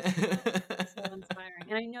 inspiring. So inspiring.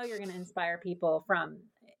 And I know you're going to inspire people from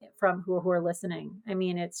who are listening. I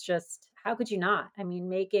mean, it's just how could you not? I mean,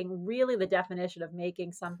 making really the definition of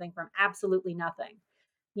making something from absolutely nothing,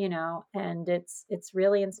 and it's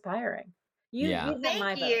really inspiring. Yeah. You have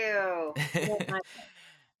my Thank vote. you. You have my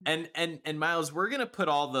vote. And Myles, we're gonna put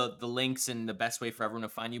all the links and the best way for everyone to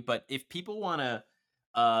find you. But if people want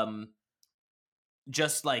to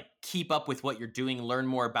just like keep up with what you're doing, learn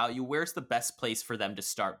more about you, where's the best place for them to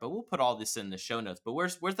start? But we'll put all this in the show notes. But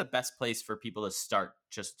where's the best place for people to start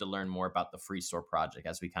just to learn more about the Free Store Project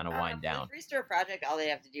as we kind of wind For down? the Free Store Project, all they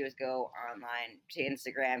have to do is go online to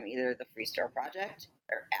Instagram, either the Free Store Project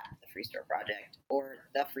or at the Free Store Project, or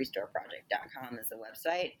thefreestoreproject.com is the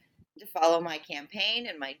website. To follow my campaign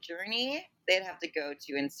and my journey, they'd have to go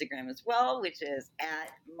to Instagram as well, which is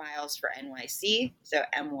at Myles for NYC. So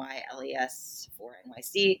MYLES for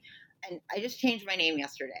NYC. And I just changed my name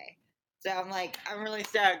yesterday. So I'm really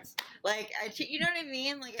stoked. Like, you know what I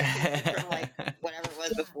mean? Like, I changed it from like whatever it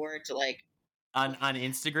was before to like on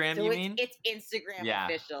Instagram, so you mean? it's Instagram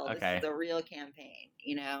official. Okay. This is the real campaign,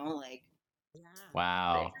 like. Yeah.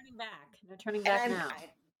 Wow. No turning back. No turning back now.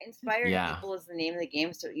 Inspiring people is the name of the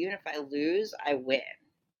game. So even if I lose, I win.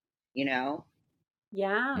 Yeah,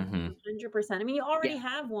 Mhm. 100%. I mean, you already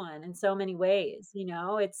have one in so many ways,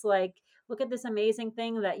 It's like, look at this amazing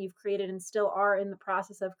thing that you've created and still are in the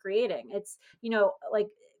process of creating. It's, like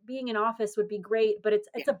being in office would be great, but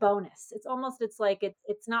it's a bonus. It's like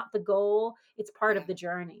it's not the goal, it's part of the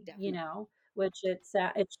journey, Definitely. which it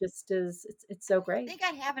just is it's so I don't great. think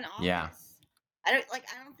I have an office. Yeah. I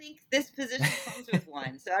don't think this position comes with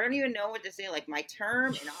one. So I don't even know what to say. Like my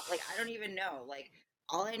term and I don't even know. Like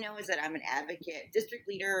all I know is that I'm an advocate, district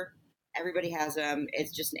leader. Everybody has them.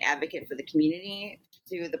 It's just an advocate for the community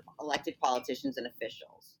to the elected politicians and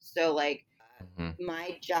officials. So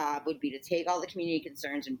my job would be to take all the community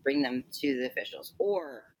concerns and bring them to the officials.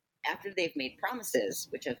 Or after they've made promises,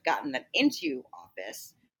 which have gotten them into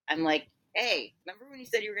office, I'm like, hey, remember when you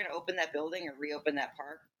said you were going to open that building or reopen that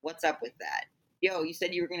park? What's up with that? Yo, you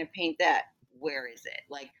said you were going to paint that. Where is it?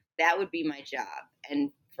 Like, that would be my job.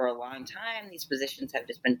 And for a long time, these positions have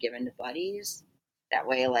just been given to buddies. That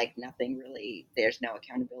way, nothing really, there's no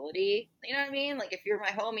accountability. You know what I mean? Like, if you're my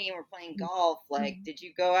homie and we're playing golf, did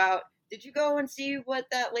you go out? Did you go and see what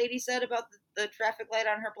that lady said about the traffic light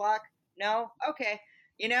on her block? No? Okay.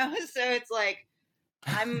 So it's like,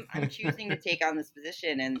 I'm choosing to take on this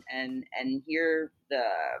position and hear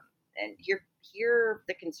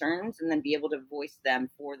the concerns and then be able to voice them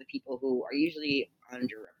for the people who are usually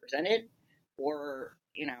underrepresented or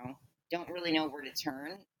don't really know where to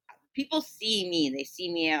turn. People see me, they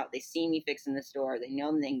see me out, they see me fixing the store, they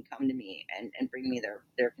know they can come to me and bring me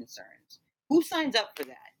their concerns. Who signs up for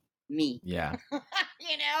that? Me. Yeah.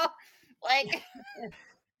 Like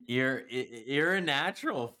You're a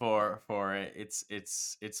natural for it.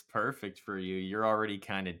 It's perfect for you. You're already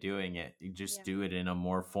kind of doing it. You just do it in a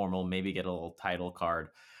more formal, maybe get a little title card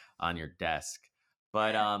on your desk.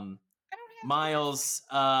 But I don't have Myles,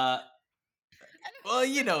 well,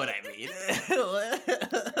 you know what I mean.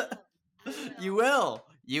 You will.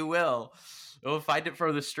 You will. We'll find it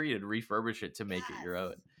from the street and refurbish it to make it your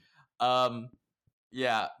own.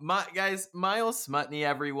 Yeah, guys, Myles Smutney,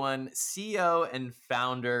 everyone, CEO and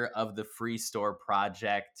founder of the Free Store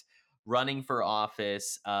Project, running for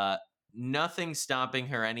office. Nothing stopping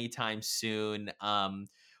her anytime soon.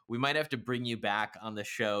 We might have to bring you back on the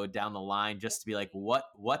show down the line just to be like, what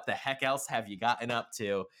the heck else have you gotten up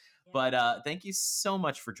to? But thank you so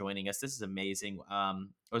much for joining us. This is amazing. I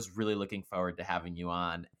was really looking forward to having you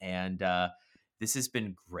on, and this has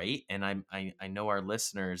been great, and I know our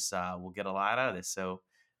listeners will get a lot out of this. So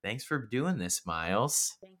thanks for doing this,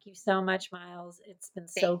 Myles. Thank you so much, Myles. It's been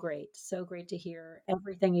so great to hear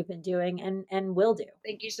everything you've been doing and will do.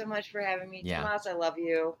 Thank you so much for having me. Yeah. Tomas, I love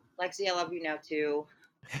you. Lexi, I love you now too.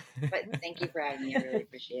 But thank you for having me. I really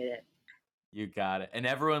appreciate it. You got it. And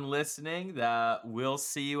everyone listening, we'll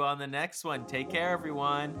see you on the next one. Take care,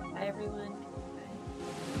 everyone. Bye, everyone.